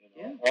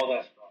 Yeah. all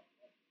that stuff.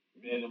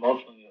 Being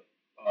emotionally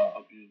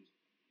abused.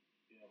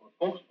 But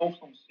folks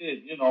don't see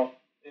it.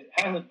 It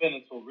hasn't been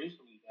until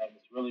recently that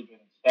it's really been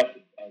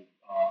accepted as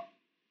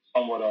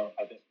somewhat of,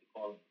 I guess they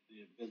call it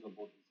the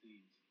invisible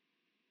disease.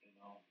 You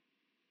know,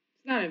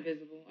 It's not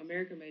invisible.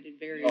 America made it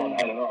no, not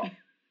very, at all.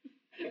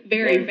 It's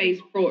very very face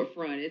visible.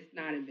 front. It's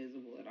not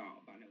invisible at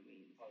all, by no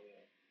means. Oh yeah.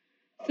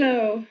 Oh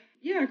yeah. So,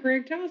 yeah,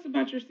 Craig, tell us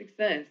about your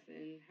success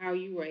and how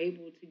you were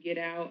able to get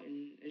out.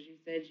 And as you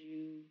said,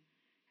 you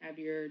have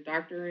your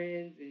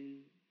doctorates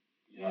and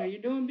Yeah.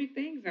 you're doing big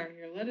things out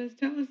here.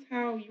 Tell us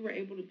how you were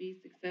able to be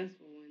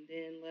successful, and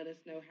then let us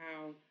know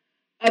how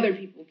other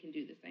people can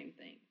do the same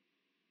thing.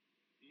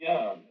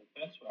 Yeah.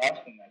 Thanks for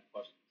asking that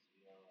question,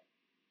 Sierra.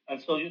 And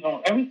so,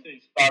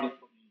 everything started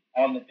for me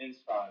on the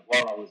inside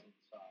while I was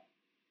inside.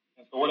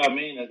 And so what I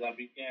mean is I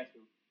began to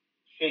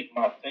shape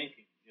my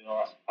thinking.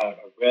 I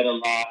read a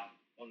lot.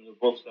 One of the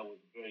books that was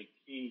very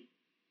key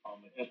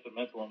and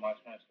instrumental in my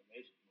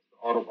transformation was the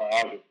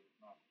autobiography of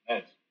Malcolm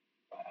X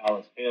by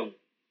Alex Haley.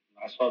 And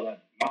I saw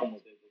that Malcolm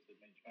was able to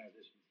make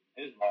transitions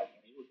in his life,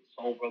 and he was a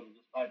soul brother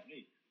just like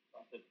me.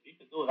 So I said, if he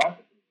could do it, I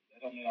could do it. That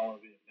don't mean I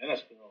want to be a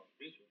minister or a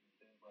preacher or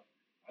anything, but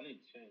I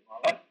need to change my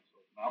life. So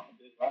if Malcolm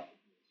did it, I could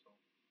do it. So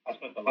I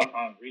spent a lot of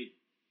time reading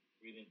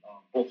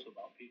books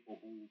about people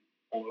who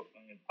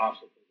overcame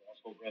obstacles. I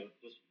also read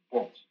just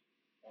books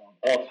on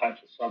all types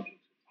of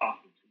subjects and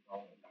topics, and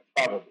I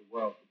traveled the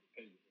world through the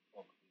pages of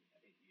books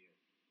in the 8 years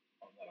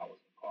that I was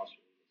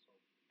incarcerated. So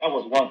that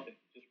was one thing,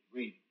 just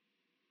reading,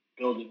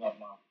 building up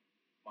my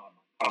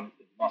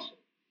cognitive muscle.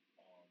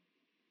 Um,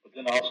 but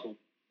then also,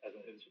 as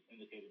I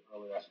indicated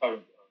earlier, I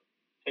started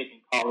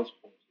taking college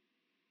courses.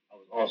 I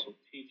was also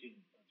teaching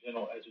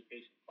general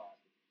education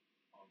classes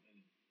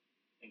and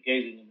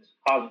engaging in this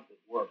cognitive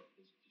work,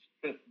 this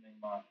strengthening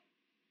my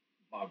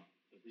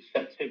the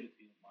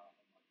receptivity of my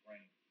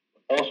brain.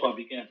 But also, I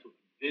began to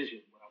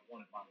envision what I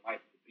wanted my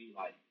life to be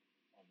like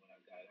when I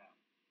got out.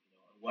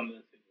 And one of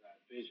the things I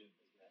envisioned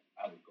is that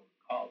I would go to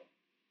college.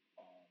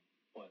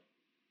 But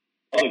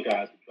other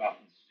guys were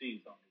dropping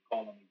seeds on me,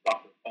 calling me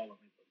doctor, calling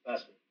me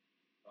professor,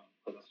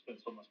 because I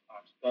spent so much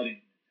time studying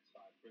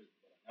inside prison.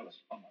 But I never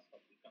saw myself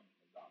becoming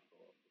a doctor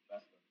or a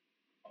professor.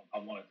 I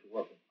wanted to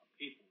work with my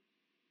people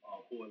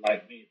who were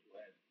like me, who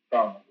had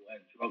trauma, who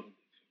had drug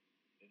addiction,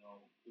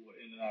 who were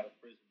in and out of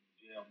prison,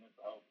 jail,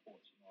 mental health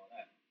courts, and all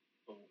that.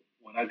 So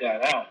when I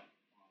got out,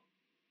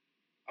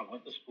 I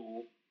went to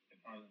school and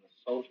earned a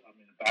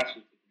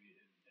bachelor's degree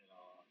in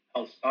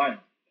health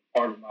science. And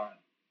part of my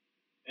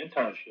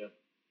internship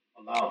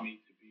allowed me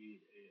to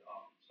be a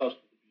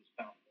substance abuse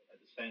counselor at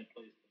the same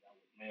place that I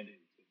was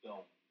mandated to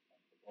go on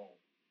parole.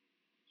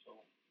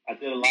 So I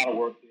did a lot of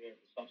work there as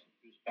a substance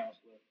abuse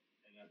counselor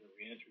and as a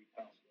reentry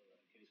counselor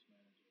and case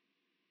manager.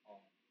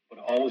 Um,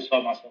 but I always saw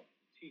myself as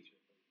a teacher.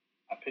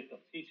 I picked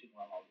up teaching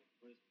while I was in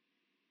prison.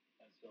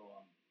 And so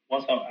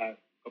once I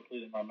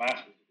completed my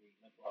master's degree in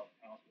mental health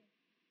counseling,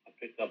 I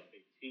picked up a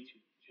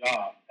teaching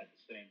job at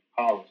the same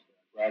college that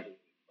I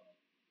graduated from,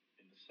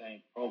 in the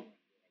same program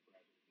that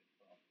I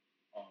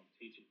graduated from,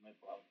 teaching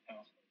mental health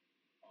counseling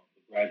to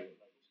graduate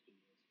level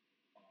students.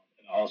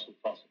 And I also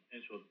taught some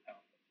intro to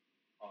counseling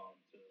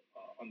to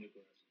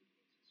undergrad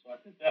students. So I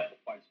did that for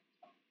quite some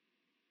time.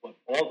 But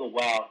all the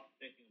while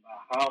thinking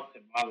about how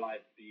can my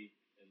life be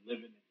a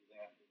living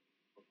example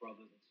for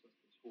brothers and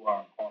sisters who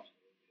are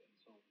incarcerated. And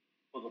so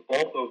for the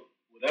bulk of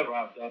whatever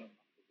I've done in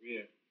my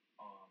career,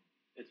 um,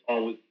 it's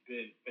always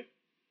been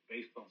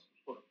based on some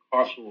sort of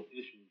carceral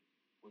issue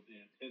with the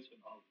intention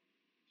of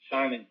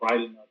shining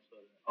bright enough so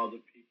that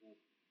other people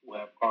who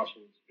have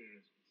carceral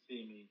experience can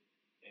see me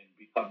and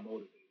become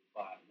motivated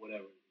by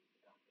whatever it is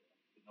out there.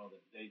 To know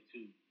that they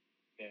too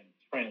can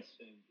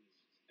transcend this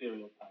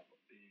stereotype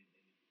of being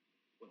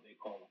what they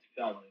call a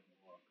felon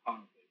or a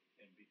convict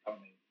and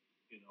becoming,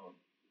 the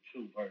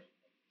true version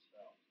of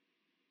themselves.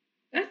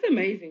 That's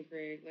amazing,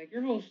 Craig. Like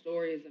your whole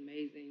story is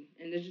amazing,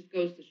 and it just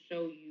goes to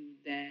show you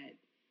that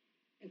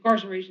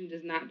incarceration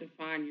does not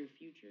define your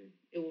future.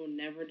 It will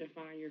never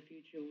define your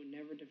future. It will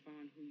never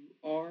define who you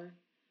are.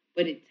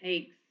 But it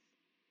takes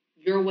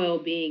your well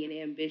being and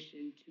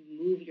ambition to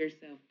move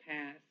yourself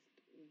past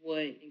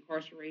what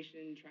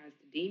incarceration tries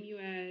to deem you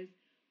as,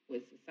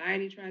 what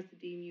society tries to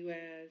deem you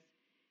as.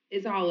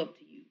 It's all up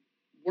to you.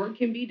 Work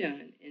can be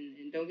done,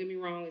 and don't get me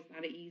wrong, it's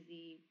not an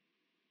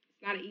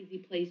easy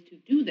place to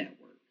do that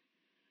work.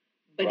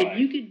 But if Right.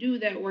 you could do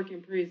that work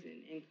in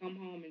prison and come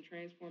home and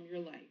transform your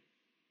life,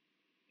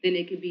 then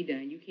it could be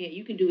done. You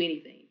can do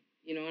anything.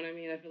 You know what I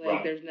mean? I feel like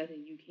Right. there's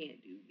nothing you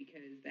can't do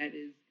because that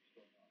is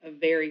a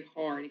very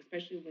hard,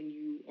 especially when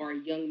you are a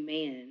young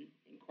man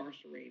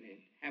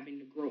incarcerated, having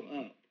to grow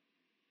up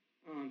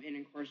in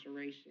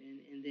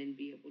incarceration and then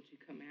be able to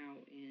come out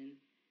and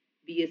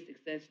be a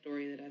success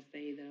story that I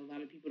say that a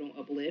lot of people don't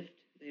uplift.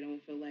 They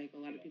don't feel like a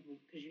lot of people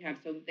because you have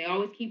so they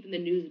always keep in the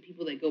news the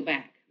people that go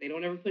back. They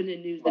don't ever put in the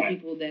news the Right.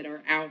 people that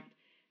are out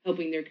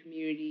helping their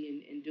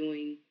community and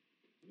doing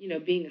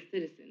being a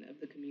citizen of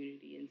the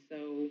community. And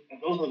so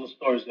And those are the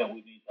stories that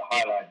we need to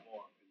highlight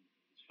more. And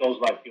shows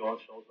like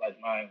yours, shows like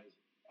mine,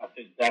 I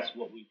think that's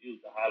what we do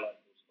to highlight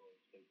those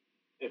stories.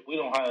 If we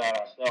don't highlight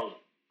ourselves,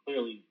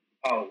 clearly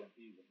the power won't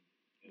be there.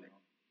 You right. know,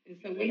 And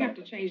so they're we have not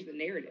to going to change the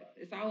narrative.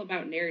 It's all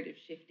about narrative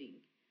shifting.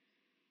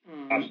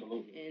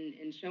 Absolutely.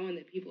 And showing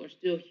that people are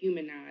still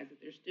humanized,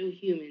 that they're still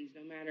humans,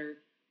 no matter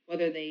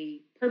whether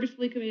they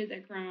purposefully committed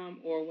that crime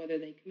or whether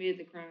they committed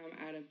the crime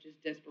out of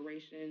just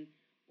desperation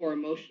or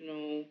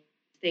emotional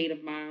state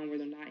of mind where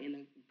they're not in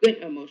a good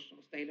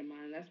emotional state of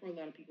mind. That's where a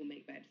lot of people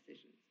make bad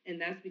decisions. And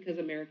that's because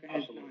America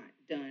has Absolutely. not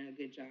done a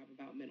good job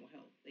about mental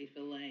health. They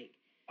feel like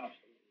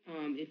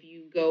Absolutely. if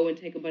you go and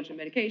take a bunch of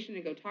medication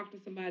and go talk to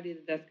somebody,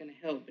 that's going to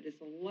help. But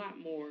it's a lot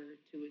more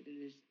to it than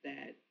just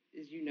that,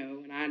 as you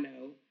know, and I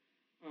know.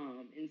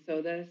 And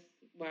so that's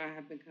why I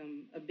have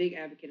become a big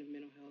advocate of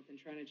mental health and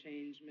trying to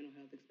change mental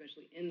health,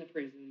 especially in the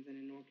prisons and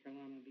in North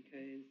Carolina,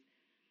 because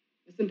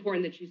it's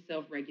important that you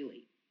self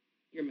regulate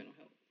your mental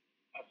health.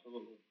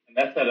 Absolutely. And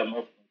that's that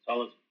emotional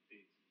intelligence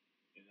piece,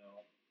 you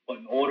know. But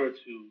in order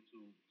to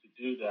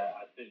do that,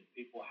 I think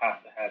people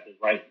have to have the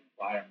right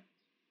environment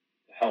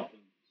to help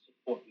them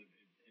support them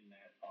in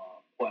that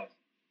quest.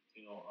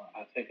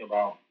 I think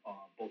about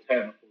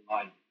botanical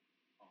life,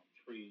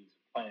 trees,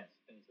 plants,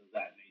 things of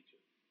that nature.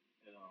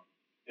 And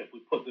if we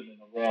put them in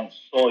the wrong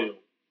soil,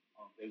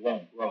 they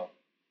won't grow.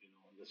 And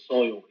the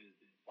soil is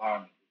the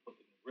environment. We put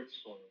them in rich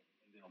soil,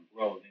 and they'll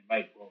grow. They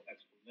might grow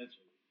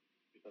exponentially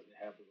because they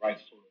have the right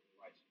soil, the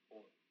right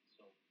support.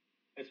 So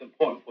it's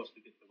important for us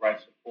to get the right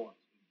support.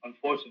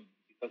 Unfortunately,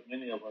 because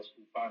many of us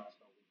who find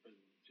ourselves in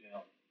prison and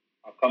jail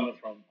are coming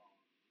from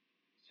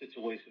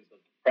situations of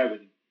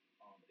depravity,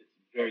 it's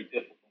very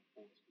difficult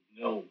for us to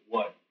know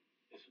what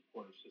a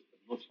supportive system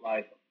looks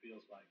like or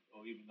feels like,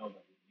 or even know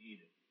that we need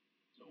it.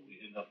 So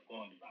we end up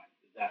going back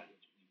to that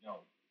which we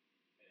know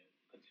and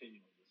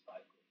continuing the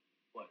cycle.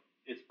 But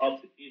it's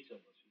up to each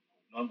of us.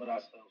 None but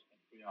ourselves can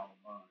free our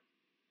minds.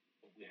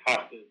 But we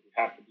have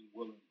to be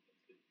willing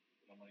to.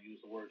 And I'm going to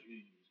use the words you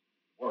use,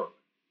 work.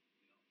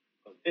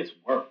 Because it's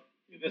work.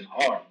 It is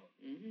hard work.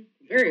 Mm-hmm.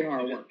 Very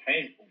hard It work. is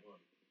painful work.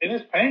 It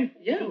is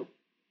painful Yeah. too.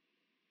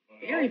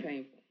 Very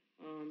painful.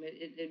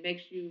 It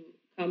makes you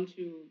come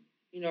to,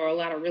 a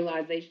lot of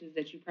realizations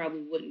that you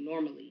probably wouldn't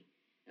normally.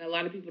 And a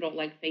lot of people don't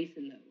like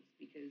facing those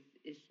because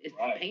it's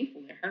Right.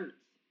 painful. It hurts.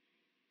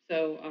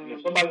 So, And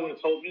if somebody would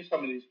have told me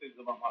some of these things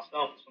about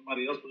myself, or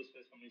somebody else would have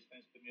said some of these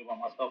things to me about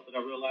myself that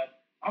I realized,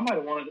 I might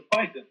have wanted to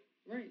fight them.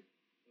 right,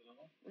 You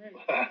know? right.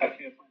 But I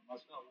can't fight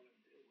myself. I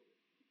gotta deal with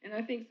it. And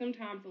I think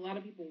sometimes a lot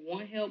of people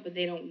want help, but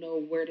they don't know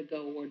where to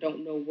go or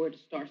don't know where to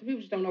start. Some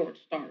people just don't know where to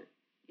start,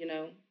 you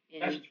know?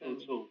 That's And true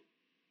so, too.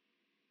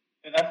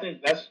 And I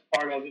think that's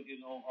part of it,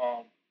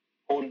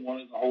 quoting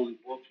one of the holy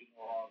books, it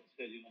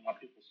said, my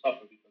people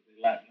suffer because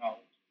they lack knowledge,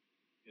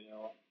 you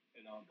know.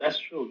 That's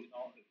true,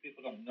 if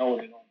people don't know,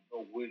 they don't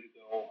know where to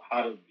go,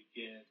 how to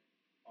begin.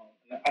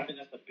 And I think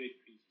that's a big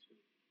piece too.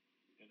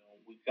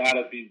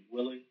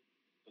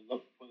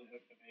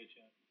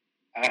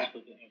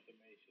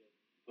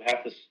 we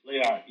have to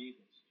slay our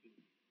egos too,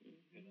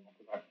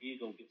 because our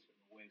ego gets in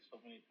the way so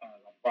many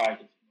times, our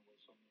pride gets in the way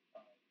so many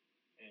times,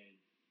 and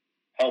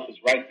help is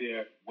right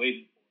there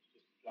waiting for us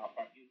just to drop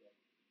our ego,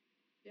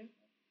 Yeah.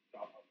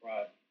 drop our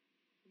pride.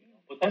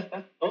 But that's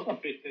those are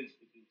big things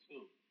to do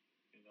too,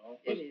 It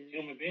because is.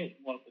 human beings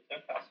we want to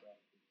protect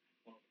ourselves,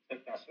 we want to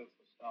protect our sense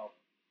of self.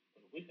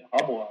 But if we can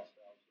humble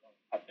ourselves,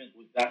 I think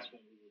that's when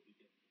we will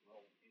begin to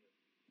grow in here.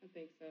 I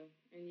think so.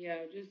 And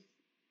yeah, just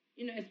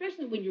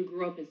especially when you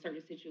grew up in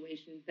certain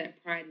situations,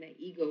 that pride and that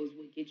ego is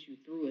what gets you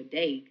through a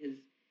day. Because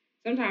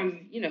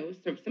sometimes,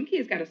 some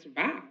kids got to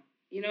survive.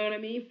 You know what I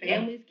mean? Yeah,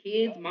 Families,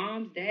 kids, yeah,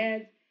 moms,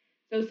 dads.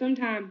 So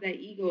sometimes that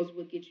ego is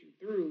what gets you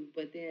through.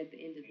 But then at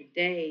the end of the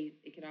day,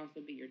 it can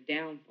also be your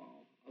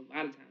downfall. A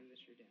lot of times,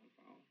 it's your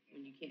downfall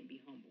when you can't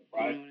be humble. You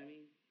right. know what I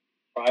mean?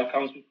 Pride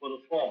comes before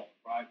the fall.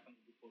 Pride comes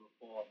before the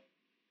fall.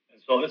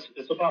 And so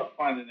it's about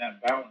finding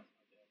that balance, I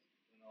guess.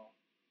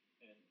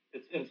 And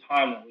it's in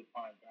time that we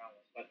find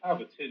balance. Like I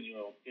have a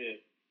 10-year-old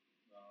kid.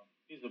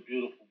 He's a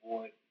beautiful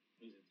boy.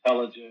 He's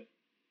intelligent.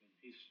 And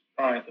he's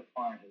trying to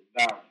find his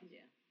balance. Yeah.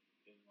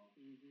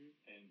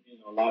 And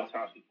a lot of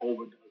times he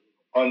overdoes it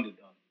or underdoes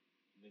it,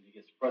 and then he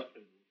gets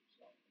frustrated with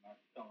himself. And I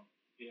tell him,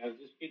 yeah,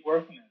 just keep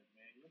working at it,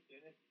 man. You'll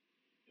get it.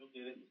 You'll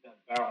get it. It's that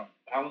balance.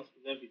 Balance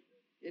is everything.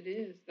 It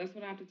is. That's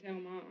what I have to tell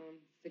my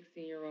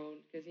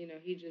 16-year-old because he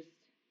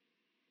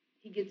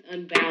gets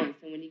unbalanced,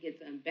 and when he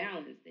gets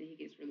unbalanced, then he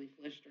gets really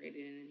frustrated,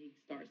 and he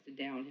starts to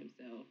down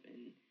himself.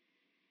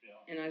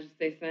 And I just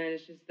say, son,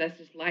 that's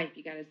just life.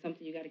 It's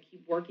something you got to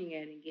keep working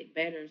at and get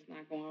better. It's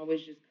not going to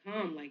always just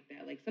come like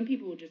that. Like some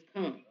people will just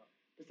come,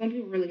 but some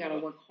people really got to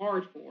work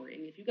hard for it.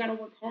 And if you got to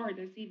work hard,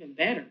 that's even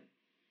better.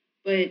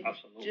 But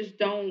just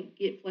don't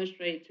get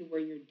frustrated to where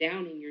you're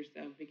downing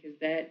yourself because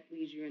that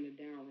leads you in a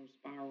downward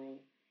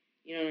spiral.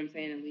 You know what I'm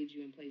saying? It leads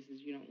you in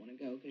places you don't want to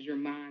go because your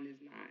mind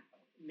is not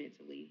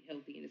mentally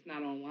healthy and it's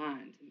not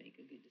online to make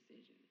a good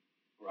decision.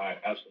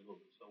 Right,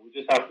 absolutely. So we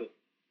just have to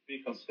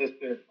be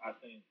consistent. I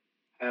think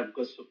have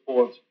good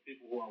support,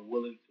 people who are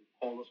willing to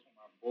call us on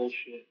our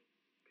bullshit,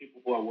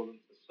 people who are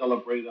willing to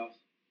celebrate us,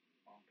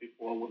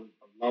 people who are willing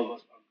to love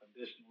us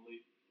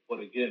unconditionally. But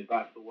again,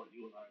 back to what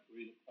you and I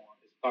agreed upon,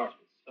 it starts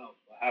with self.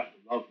 So I have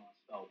to love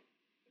myself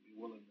and be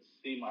willing to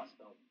see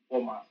myself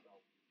for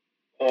myself,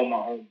 call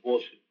my own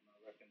bullshit when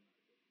I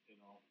recognize it.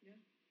 Yeah.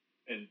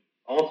 And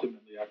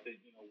ultimately, I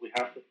think we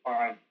have to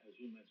find, as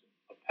you mentioned,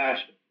 a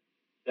passion,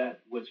 that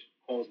which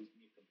causes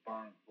me to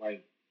burn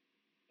bright.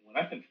 And when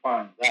I can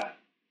find that,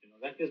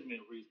 that gives me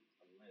a reason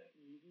to live.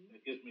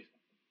 That gives me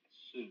something to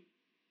pursue.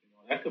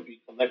 That could be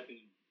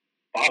collecting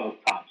bottle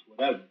tops,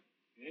 whatever.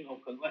 You ain't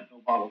gonna collect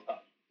no bottle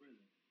tops in prison.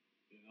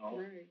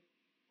 Right.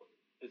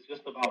 It's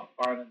just about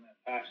finding that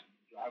passion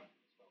and driving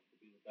yourself to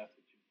be the best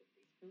that you can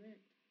be.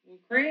 Correct.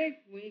 Well, Craig,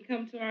 we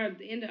come to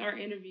the end of our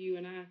interview,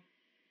 and I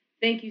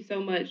thank you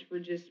so much for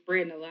just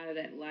spreading a lot of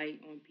that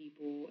light on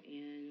people,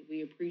 and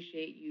we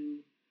appreciate you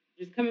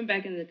just coming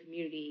back into the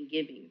community and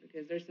giving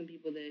because there's some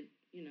people that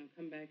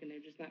come back and they're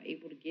just not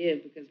able to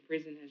give because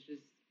prison has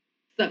just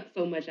sucked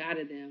so much out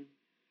of them.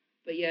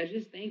 But yeah,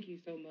 just thank you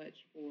so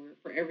much for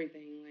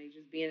everything, like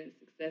just being a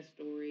success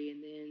story,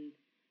 and then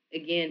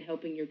again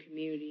helping your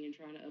community and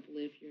trying to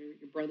uplift your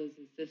brothers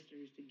and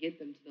sisters to get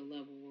them to the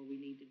level where we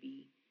need to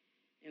be.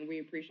 And we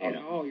appreciate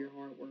all your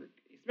hard work,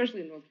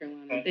 especially in North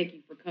Carolina. And thank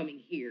you for coming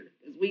here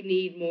because we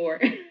need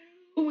more.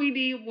 We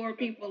need more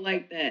people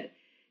like that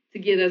to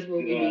get us where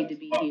we need to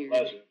be here.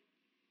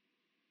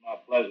 My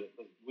pleasure,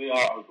 because we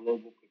are a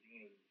global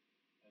community,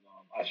 and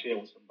I shared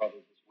with some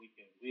brothers this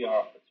weekend. We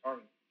are a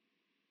fraternity.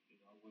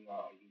 We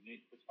are a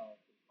unique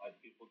fraternity, like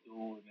people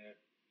do in their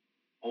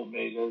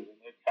Omegas and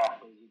their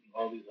Kappas and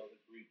all these other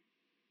Greek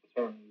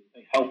fraternities.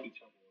 They help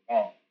each other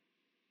along.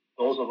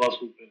 Those of us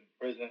who've been in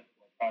prison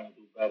or trying to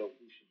do better,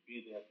 we should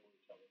be there for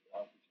each other to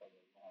help each other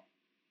along.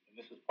 And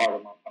this is part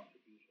of my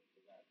contribution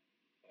to that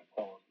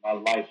cause. My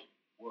life's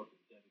work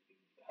is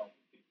dedicated to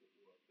helping people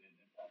who have been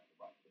impacted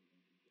by prison.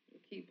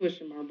 Keep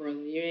pushing, my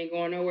brother. You ain't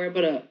going nowhere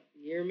but up.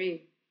 You hear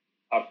me?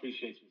 I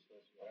appreciate you,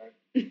 sister.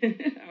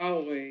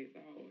 Always,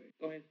 always.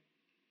 Go ahead.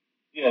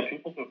 Yeah,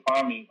 people can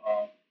find me.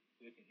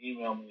 They can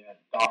email me at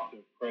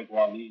Dr. Craig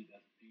Waleed.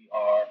 That's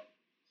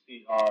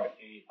DrCraigWaleed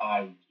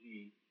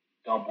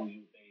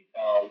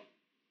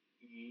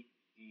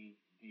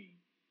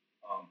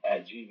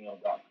at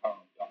gmail.com.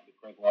 Dr.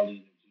 Craig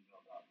Waleed at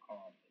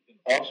gmail.com. You can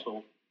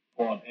also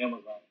go on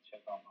Amazon and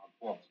check out my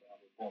books. I have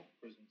a book,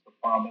 Prison to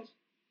Promise,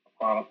 A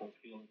Chronicle of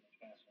Healing and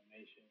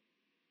Transformation,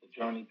 The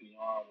Journey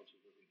Beyond, which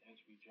is a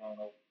reentry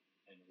journal,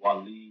 and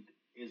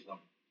Waleedism,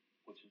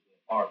 which is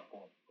an art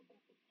book, a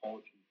book of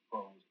poetry,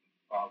 prose, and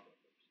proverbs.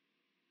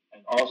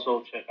 And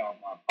also check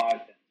out my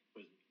podcast,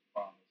 Prison to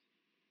Promise,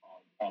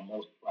 on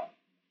most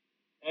platforms.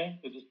 And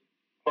you just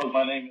plug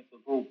my name into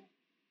Google,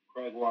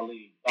 Craig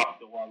Waleed,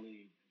 Dr.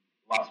 Waleed,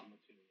 lots of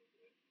material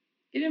there.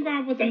 Get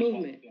involved with the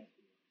movement.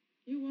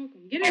 You're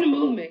welcome. Get in the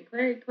movement.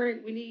 Craig,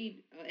 we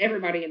need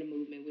everybody in the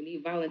movement. We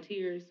need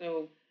volunteers.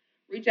 So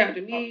reach out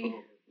to me.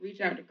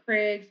 Reach out to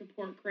Craig.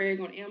 Support Craig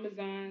on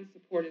Amazon.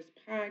 Support his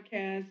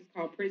podcast. It's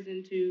called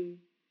Prison to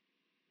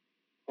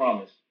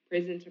Promise.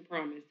 Prison to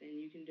Promise, and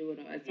you can do it.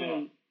 It's Yeah.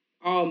 on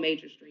all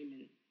major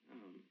streaming.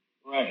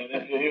 Right, and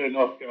if you're here in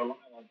North Carolina,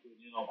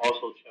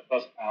 also check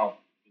us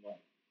out,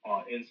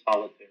 on In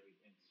Solitary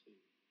NC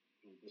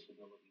through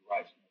Disability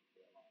Rights North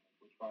Carolina.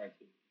 We're trying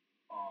to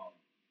um,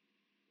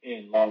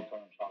 end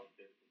long-term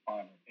solitary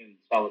confinement here in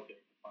the state of North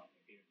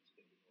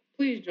Carolina.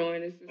 Please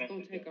join us. It's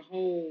going to take a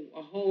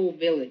whole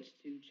village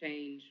to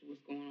change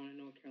what's going on in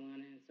North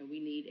Carolina. So we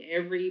need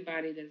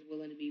everybody that's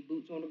willing to be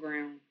boots on the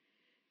ground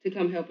to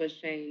come help us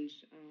change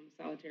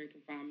solitary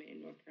confinement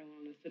in North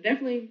Carolina. So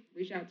definitely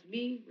reach out to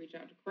me, reach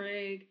out to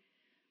Craig,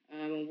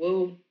 and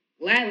we'll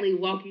gladly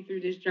walk you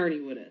through this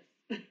journey with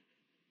us.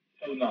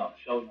 Show enough.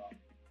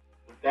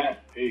 With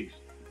that, peace.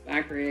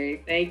 Bye,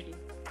 Craig. Thank you.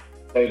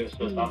 Later,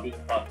 sis. I'll be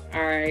in touch.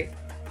 All right.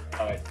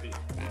 Peace.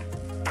 Bye.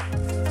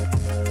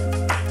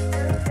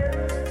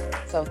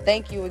 So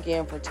thank you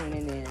again for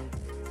tuning in.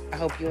 I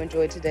hope you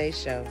enjoyed today's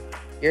show.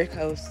 Your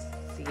host,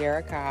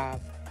 Sierra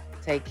Cobb.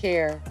 Take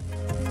care.